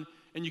son.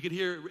 And you could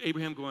hear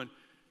Abraham going,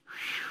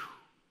 "Whew,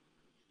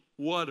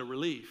 what a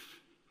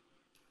relief."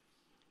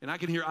 And I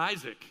can hear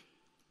Isaac.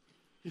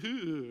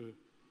 Thank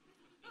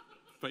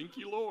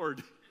you,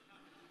 Lord.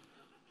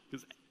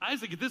 Because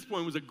Isaac at this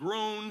point was a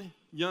grown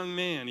young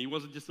man. He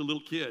wasn't just a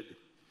little kid.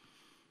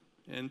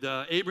 And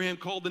Abraham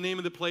called the name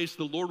of the place,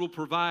 "The Lord will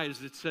provide,"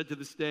 as it's said to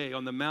this day.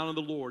 On the mount of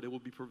the Lord, it will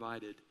be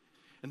provided.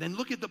 And then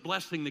look at the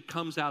blessing that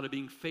comes out of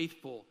being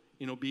faithful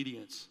in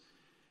obedience.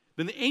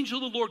 Then the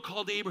angel of the Lord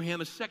called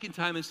Abraham a second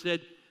time and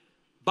said,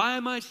 "By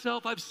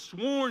myself I've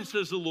sworn,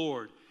 says the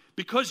Lord,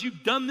 because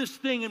you've done this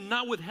thing and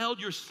not withheld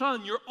your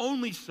son, your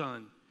only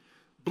son.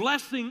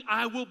 Blessing,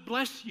 I will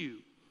bless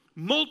you.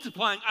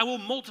 Multiplying, I will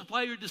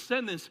multiply your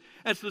descendants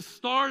as the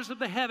stars of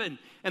the heaven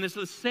and as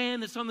the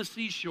sand that's on the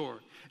seashore.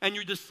 And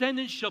your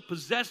descendants shall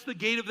possess the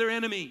gate of their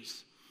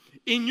enemies.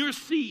 In your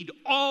seed,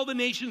 all the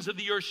nations of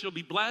the earth shall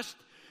be blessed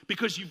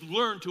because you've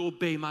learned to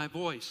obey my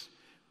voice."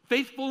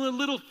 Faithful in a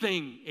little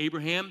thing,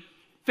 Abraham.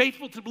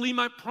 Faithful to believe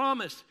my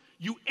promise.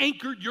 You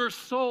anchored your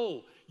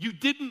soul. You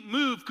didn't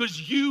move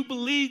because you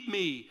believed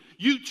me.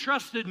 You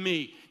trusted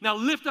me. Now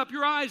lift up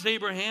your eyes,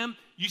 Abraham.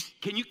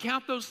 Can you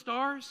count those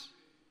stars?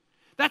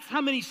 That's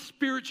how many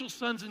spiritual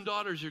sons and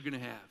daughters you're going to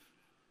have.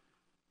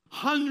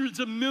 Hundreds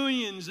of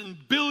millions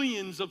and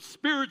billions of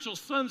spiritual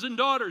sons and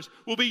daughters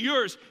will be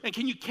yours. And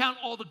can you count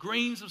all the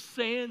grains of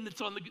sand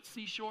that's on the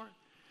seashore?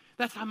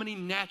 That's how many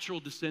natural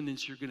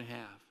descendants you're going to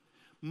have.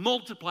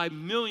 Multiply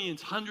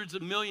millions, hundreds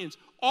of millions,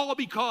 all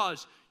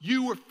because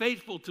you were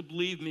faithful to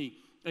believe me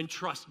and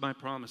trust my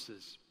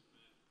promises.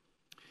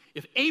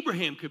 If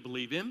Abraham could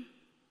believe him,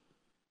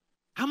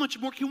 how much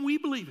more can we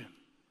believe him?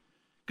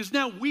 Because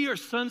now we are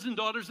sons and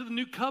daughters of the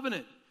new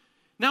covenant.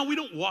 Now we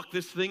don't walk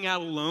this thing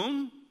out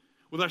alone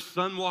with our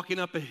son walking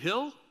up a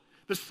hill.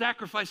 The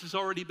sacrifice has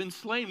already been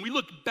slain. We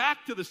look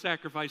back to the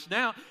sacrifice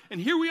now,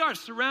 and here we are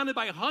surrounded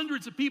by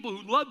hundreds of people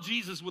who love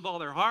Jesus with all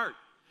their heart,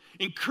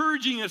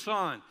 encouraging us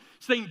on,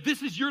 saying,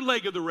 "This is your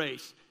leg of the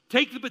race.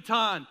 Take the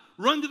baton,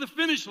 run to the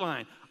finish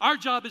line." Our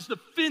job is to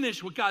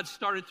finish what God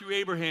started through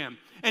Abraham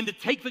and to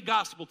take the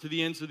gospel to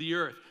the ends of the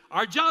earth.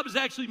 Our job is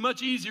actually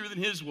much easier than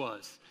his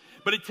was.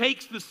 But it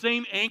takes the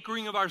same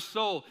anchoring of our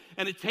soul,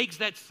 and it takes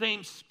that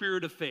same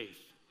spirit of faith.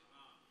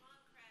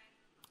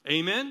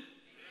 Amen?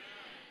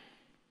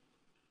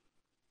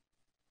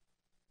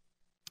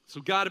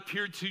 So God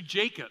appeared to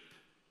Jacob,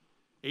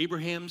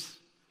 Abraham's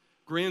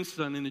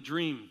grandson, in a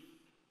dream.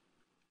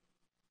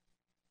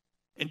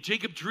 And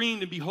Jacob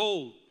dreamed, and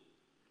behold,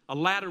 A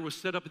ladder was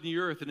set up in the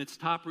earth, and its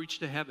top reached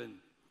to heaven,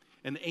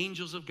 and the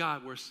angels of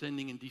God were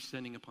ascending and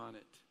descending upon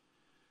it.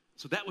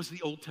 So that was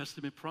the Old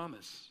Testament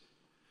promise.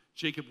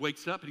 Jacob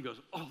wakes up and he goes,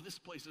 oh, this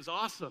place is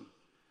awesome.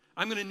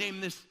 I'm going to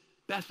name this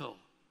Bethel,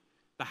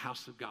 the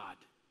house of God.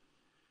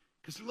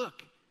 Because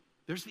look,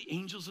 there's the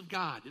angels of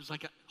God. There's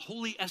like a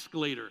holy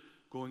escalator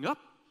going up,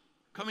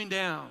 coming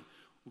down.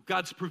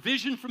 God's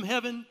provision from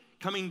heaven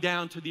coming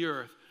down to the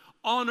earth.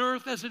 On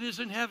earth as it is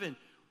in heaven.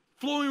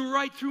 Flowing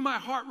right through my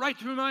heart, right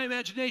through my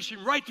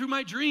imagination, right through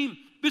my dream.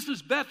 This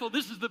is Bethel.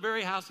 This is the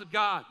very house of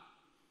God.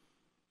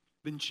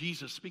 Then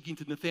Jesus, speaking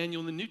to Nathanael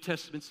in the New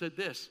Testament, said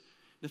this,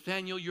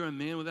 Nathanael, you're a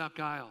man without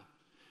guile.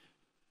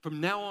 From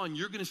now on,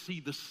 you're going to see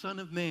the Son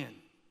of Man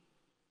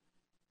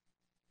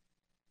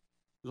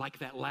like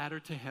that ladder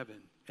to heaven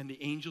and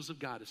the angels of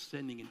God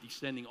ascending and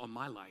descending on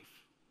my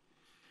life.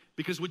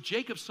 Because what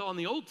Jacob saw in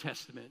the Old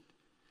Testament,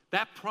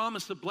 that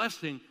promise of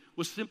blessing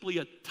was simply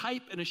a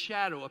type and a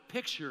shadow, a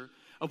picture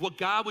of what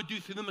God would do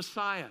through the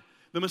Messiah.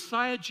 The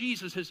Messiah,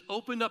 Jesus, has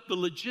opened up the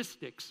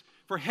logistics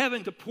for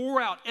heaven to pour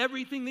out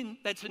everything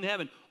that's in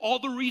heaven, all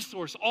the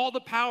resource, all the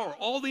power,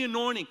 all the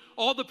anointing,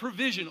 all the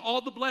provision, all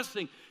the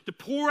blessing, to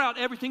pour out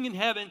everything in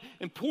heaven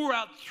and pour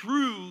out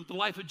through the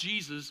life of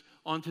Jesus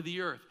onto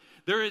the earth.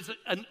 There is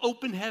an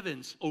open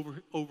heavens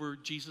over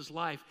Jesus'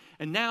 life.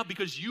 And now,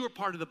 because you are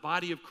part of the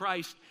body of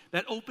Christ,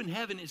 that open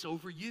heaven is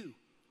over you.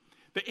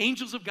 The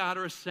angels of God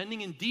are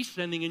ascending and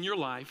descending in your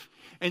life,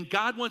 and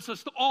God wants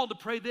us all to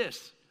pray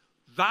this,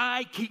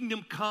 thy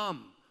kingdom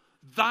come,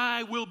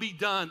 thy will be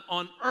done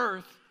on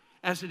earth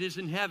as it is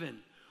in heaven.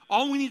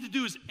 All we need to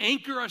do is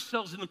anchor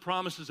ourselves in the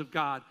promises of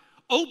God,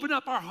 open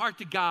up our heart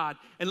to God,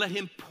 and let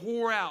him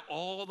pour out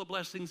all the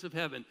blessings of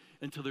heaven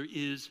until there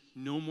is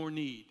no more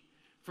need.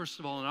 First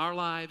of all, in our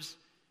lives,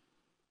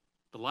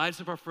 the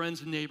lives of our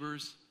friends and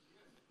neighbors,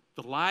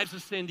 the lives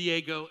of San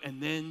Diego, and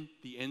then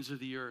the ends of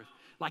the earth.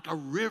 Like a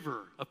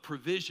river of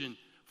provision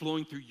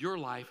flowing through your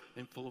life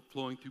and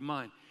flowing through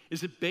mine.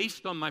 Is it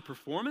based on my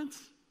performance?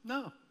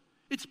 No.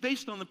 It's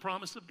based on the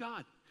promise of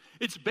God.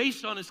 It's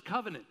based on his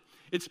covenant.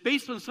 It's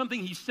based on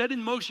something he set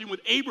in motion with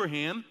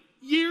Abraham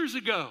years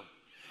ago.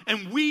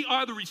 And we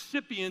are the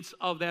recipients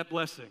of that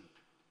blessing.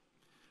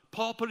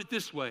 Paul put it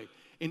this way,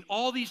 in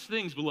all these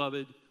things,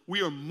 beloved,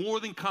 we are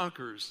more than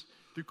conquerors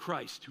through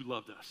Christ who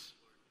loved us.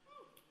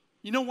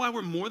 You know why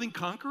we're more than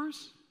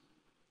conquerors?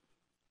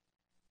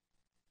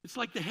 It's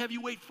like the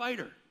heavyweight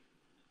fighter.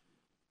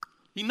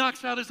 He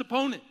knocks out his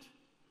opponent.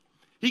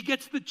 He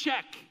gets the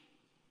check.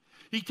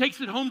 He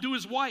takes it home to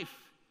his wife.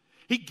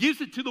 He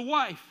gives it to the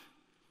wife.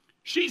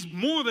 She's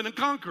more than a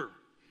conqueror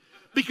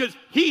because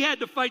he had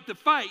to fight the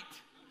fight.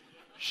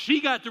 She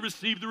got to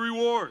receive the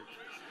reward.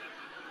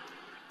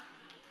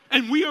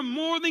 And we are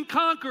more than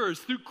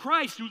conquerors through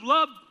Christ who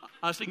loved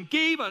us and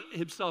gave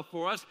himself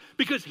for us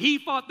because he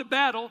fought the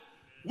battle.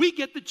 We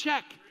get the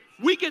check.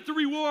 We get the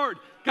reward.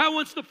 God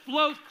wants to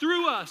flow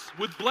through us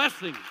with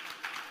blessing.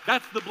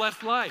 That's the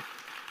blessed life.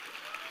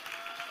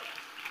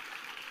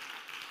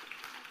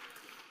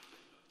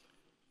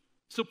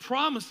 So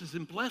promises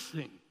and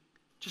blessing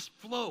just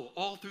flow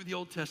all through the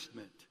Old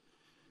Testament.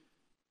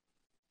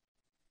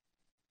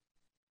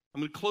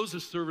 I'm going to close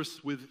this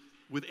service with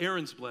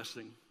Aaron's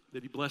blessing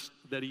that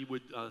he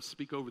would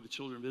speak over the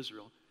children of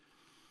Israel.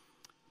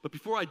 But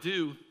before I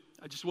do,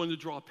 I just wanted to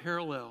draw a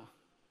parallel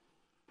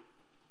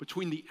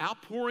between the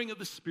outpouring of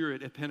the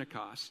Spirit at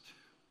Pentecost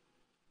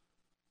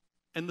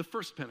and the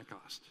first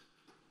Pentecost.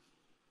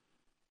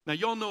 Now,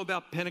 y'all know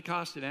about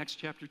Pentecost in Acts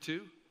chapter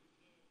 2?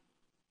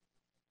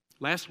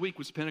 Last week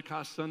was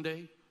Pentecost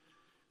Sunday.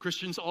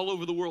 Christians all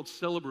over the world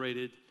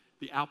celebrated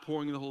the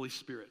outpouring of the Holy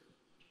Spirit.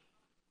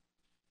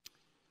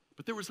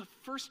 But there was a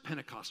first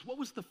Pentecost. What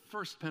was the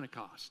first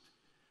Pentecost?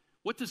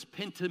 What does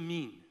penta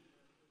mean?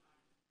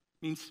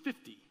 It means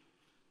 50,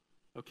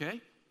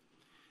 okay?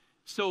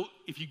 So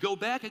if you go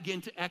back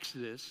again to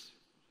Exodus,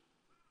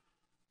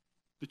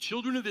 the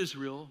children of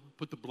Israel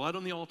put the blood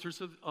on the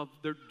altars of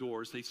their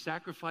doors. They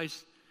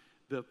sacrificed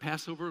the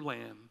Passover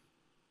lamb.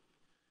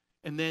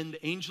 And then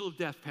the angel of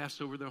death passed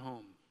over their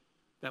home.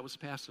 That was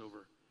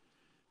Passover.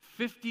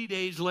 50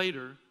 days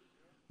later,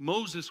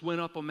 Moses went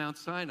up on Mount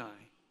Sinai.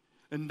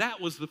 And that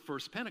was the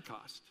first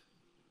Pentecost.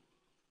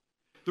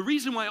 The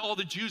reason why all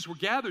the Jews were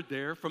gathered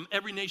there from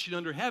every nation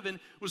under heaven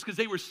was because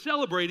they were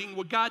celebrating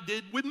what God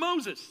did with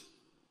Moses.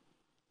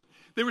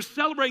 They were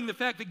celebrating the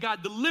fact that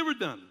God delivered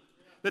them,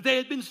 that they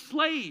had been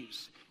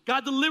slaves.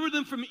 God delivered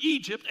them from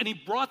Egypt, and he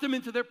brought them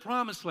into their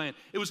promised land.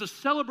 It was a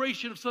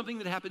celebration of something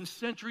that happened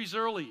centuries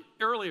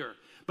earlier.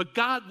 But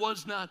God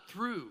was not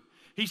through.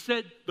 He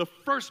said, the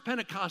first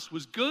Pentecost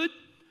was good.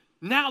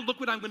 Now look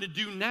what I'm going to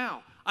do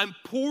now. I'm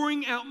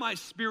pouring out my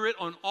Spirit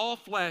on all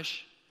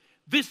flesh.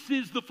 This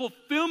is the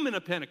fulfillment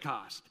of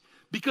Pentecost.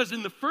 Because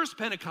in the first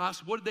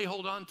Pentecost, what did they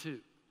hold on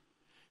to?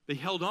 They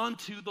held on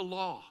to the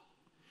law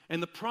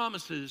and the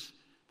promises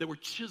that were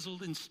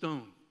chiseled in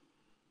stone.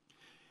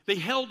 They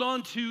held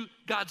on to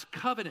God's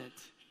covenant,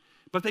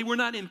 but they were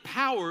not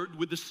empowered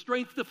with the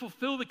strength to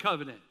fulfill the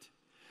covenant.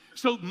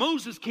 So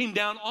Moses came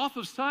down off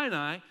of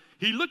Sinai.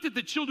 He looked at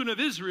the children of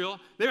Israel.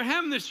 They were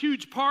having this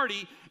huge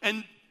party,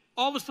 and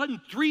all of a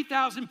sudden,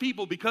 3,000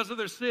 people, because of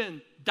their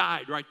sin,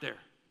 died right there.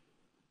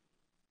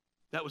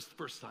 That was the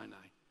first Sinai.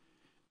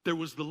 There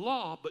was the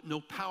law, but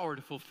no power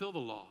to fulfill the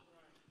law.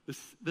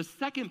 The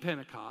second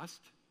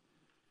Pentecost,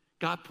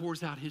 God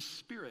pours out his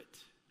Spirit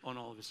on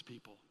all of his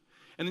people.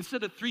 And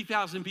instead of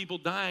 3,000 people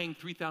dying,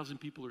 3,000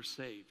 people are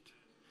saved.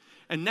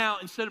 And now,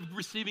 instead of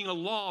receiving a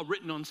law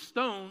written on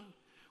stone,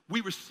 we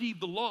receive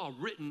the law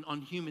written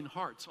on human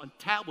hearts, on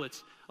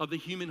tablets of the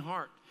human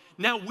heart.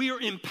 Now we are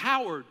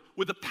empowered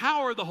with the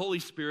power of the Holy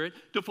Spirit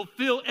to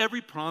fulfill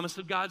every promise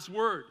of God's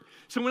word.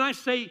 So when I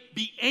say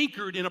be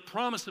anchored in a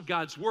promise of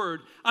God's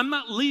word, I'm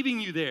not leaving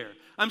you there.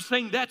 I'm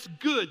saying that's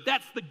good.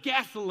 That's the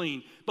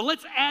gasoline. But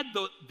let's add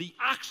the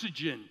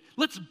oxygen.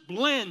 Let's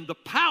blend the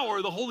power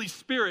of the Holy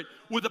Spirit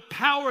with the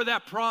power of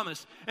that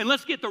promise. And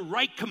let's get the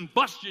right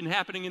combustion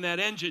happening in that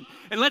engine.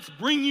 And let's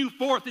bring you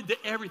forth into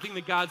everything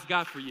that God's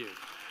got for you.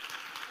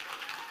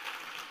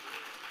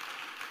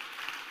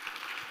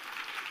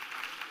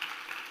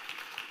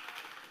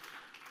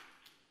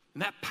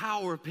 And that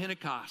power of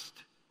Pentecost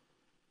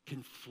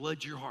can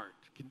flood your heart,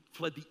 can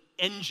flood the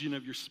engine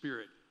of your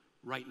spirit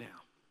right now.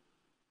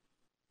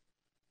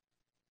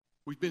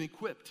 We've been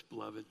equipped,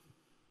 beloved.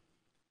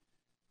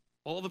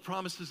 All the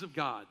promises of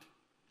God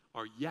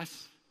are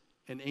yes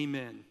and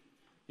amen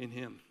in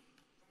him.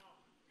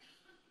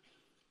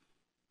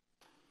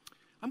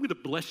 I'm going to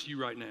bless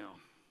you right now.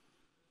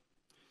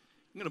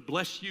 I'm going to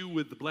bless you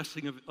with the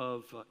blessing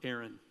of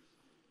Aaron.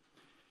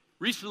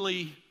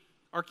 Recently,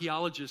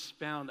 archaeologists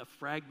found a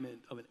fragment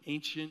of an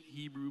ancient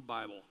Hebrew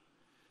Bible,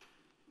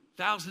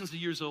 thousands of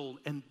years old,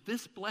 and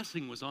this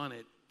blessing was on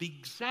it, the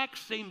exact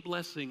same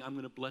blessing I'm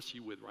going to bless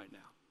you with right now.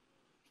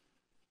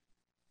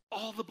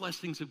 All the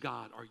blessings of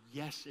God are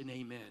yes and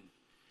amen.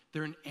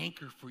 They're an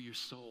anchor for your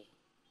soul.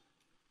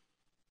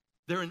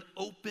 They're an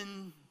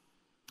open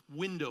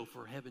window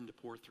for heaven to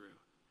pour through.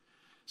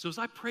 So as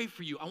I pray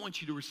for you, I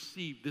want you to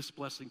receive this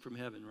blessing from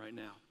heaven right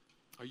now.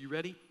 Are you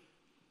ready?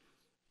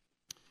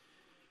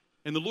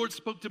 And the Lord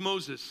spoke to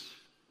Moses,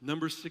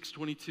 Numbers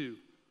 6:22,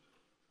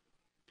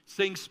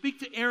 saying, speak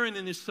to Aaron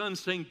and his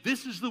sons, saying,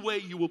 this is the way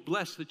you will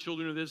bless the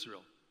children of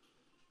Israel.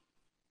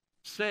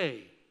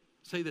 Say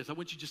this. I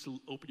want you just to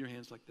open your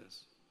hands like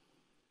this.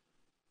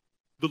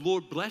 The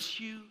Lord bless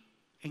you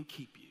and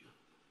keep you.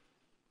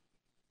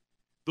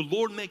 The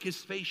Lord make his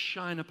face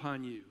shine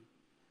upon you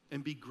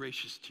and be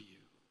gracious to you.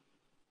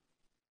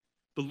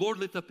 The Lord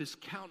lift up his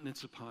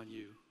countenance upon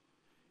you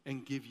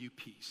and give you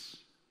peace.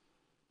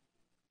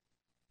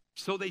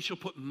 So they shall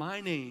put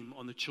my name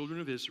on the children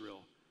of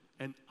Israel,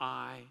 and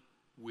I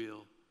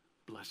will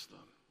bless them.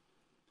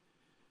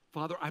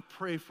 Father, I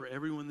pray for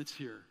everyone that's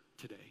here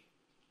today.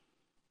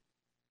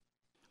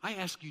 I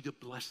ask you to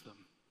bless them.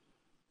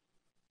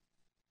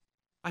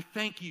 I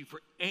thank you for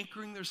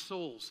anchoring their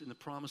souls in the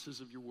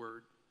promises of your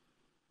word.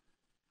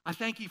 I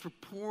thank you for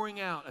pouring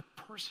out a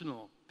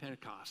personal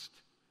Pentecost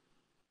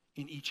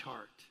in each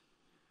heart.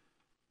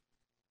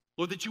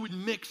 Lord, that you would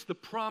mix the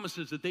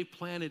promises that they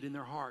planted in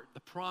their heart, the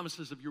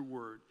promises of your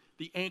word,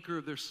 the anchor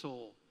of their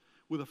soul,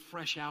 with a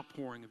fresh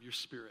outpouring of your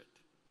Spirit.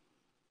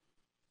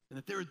 And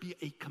that there would be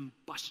a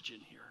combustion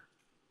here.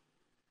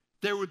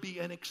 There would be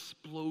an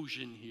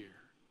explosion here.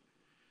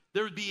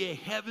 There would be a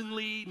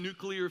heavenly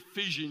nuclear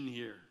fission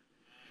here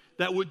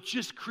that would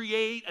just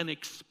create an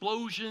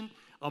explosion,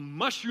 a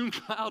mushroom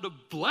cloud of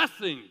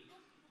blessing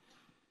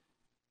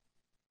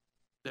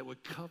that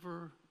would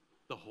cover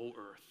the whole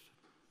earth.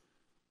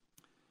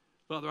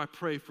 Father, I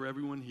pray for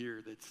everyone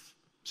here that's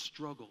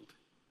struggled,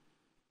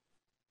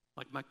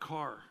 like my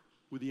car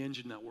with the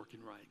engine not working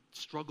right,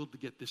 struggled to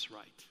get this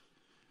right.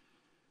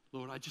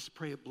 Lord, I just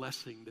pray a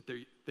blessing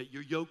that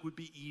your yoke would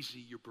be easy,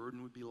 your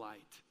burden would be light,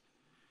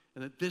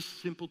 and that this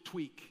simple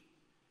tweak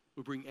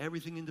would bring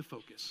everything into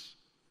focus.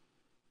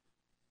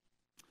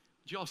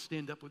 Would you all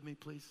stand up with me,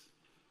 please?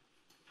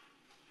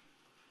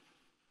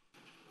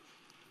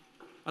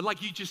 I'd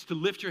like you just to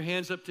lift your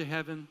hands up to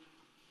heaven.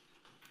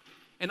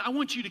 And I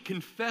want you to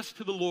confess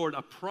to the Lord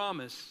a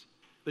promise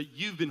that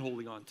you've been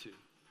holding on to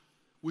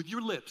with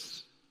your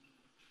lips.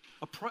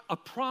 A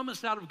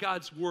promise out of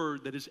God's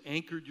word that has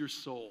anchored your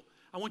soul.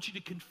 I want you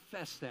to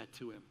confess that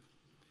to him.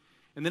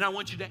 And then I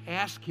want you to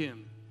ask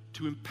him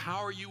to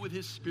empower you with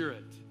his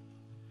Spirit,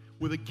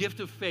 with a gift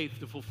of faith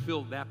to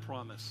fulfill that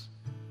promise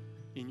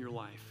in your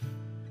life.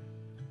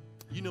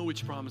 You know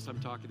which promise I'm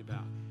talking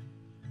about.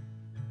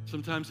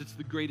 Sometimes it's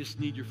the greatest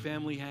need your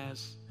family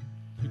has,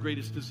 the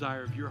greatest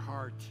desire of your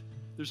heart.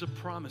 There's a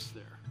promise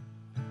there.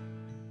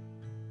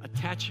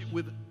 Attach it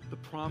with the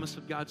promise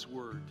of God's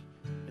word,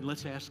 and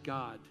let's ask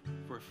God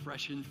for a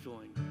fresh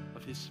infilling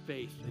of his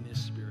faith and his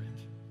Spirit.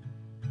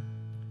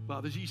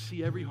 Father, as you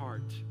see every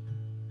heart,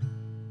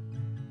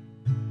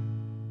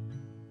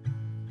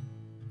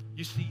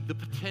 you see the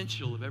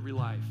potential of every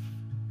life.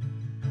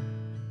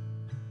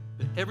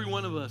 That every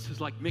one of us is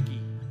like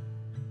Mickey.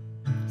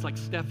 It's like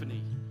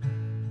Stephanie.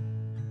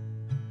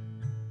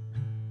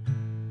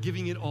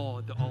 Giving it all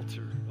at the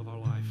altar of our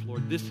life.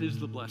 Lord, this is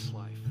the blessed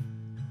life.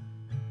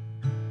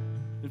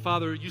 And And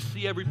Father, you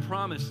see every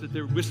promise that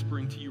they're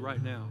whispering to you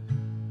right now.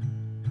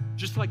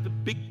 Just like the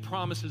big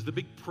promises, the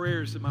big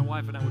prayers that my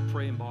wife and I would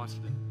pray in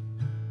Boston.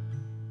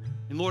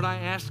 And Lord, I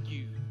ask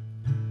you,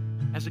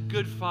 as a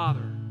good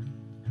father,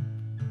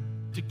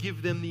 to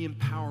give them the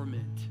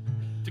empowerment,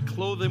 to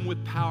clothe them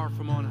with power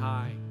from on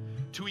high,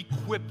 to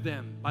equip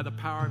them by the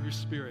power of your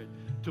Spirit,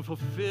 to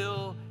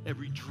fulfill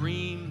every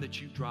dream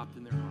that you dropped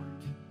in their heart.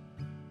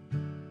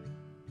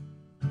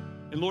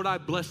 And Lord, I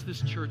bless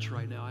this church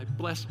right now. I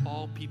bless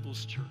All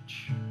People's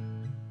Church.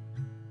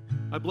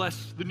 I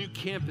bless the new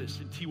campus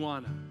in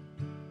Tijuana.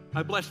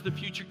 I bless the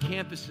future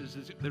campuses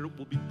that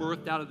will be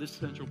birthed out of this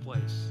central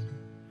place.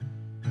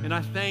 And I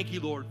thank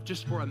you, Lord,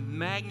 just for a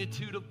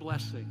magnitude of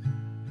blessing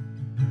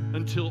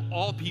until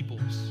all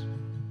peoples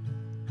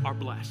are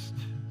blessed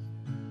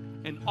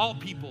and all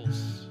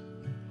peoples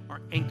are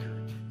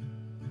anchored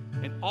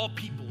and all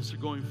peoples are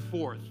going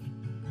forth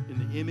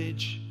in the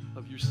image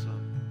of your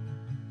Son.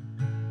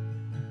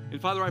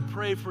 And Father, I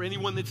pray for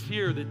anyone that's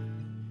here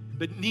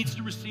that needs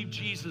to receive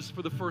Jesus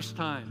for the first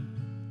time.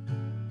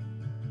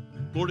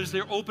 Lord, as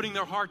they're opening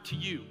their heart to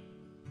you,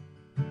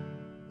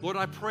 Lord,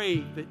 I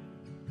pray that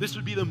this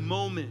would be the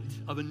moment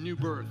of a new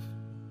birth,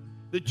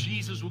 that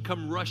Jesus would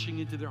come rushing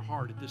into their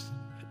heart at this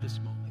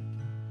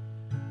moment.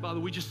 Father,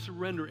 we just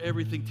surrender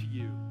everything to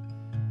you,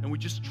 and we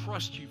just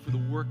trust you for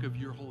the work of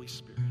your Holy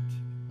Spirit,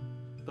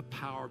 the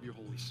power of your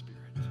Holy Spirit.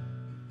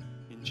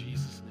 In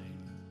Jesus' name.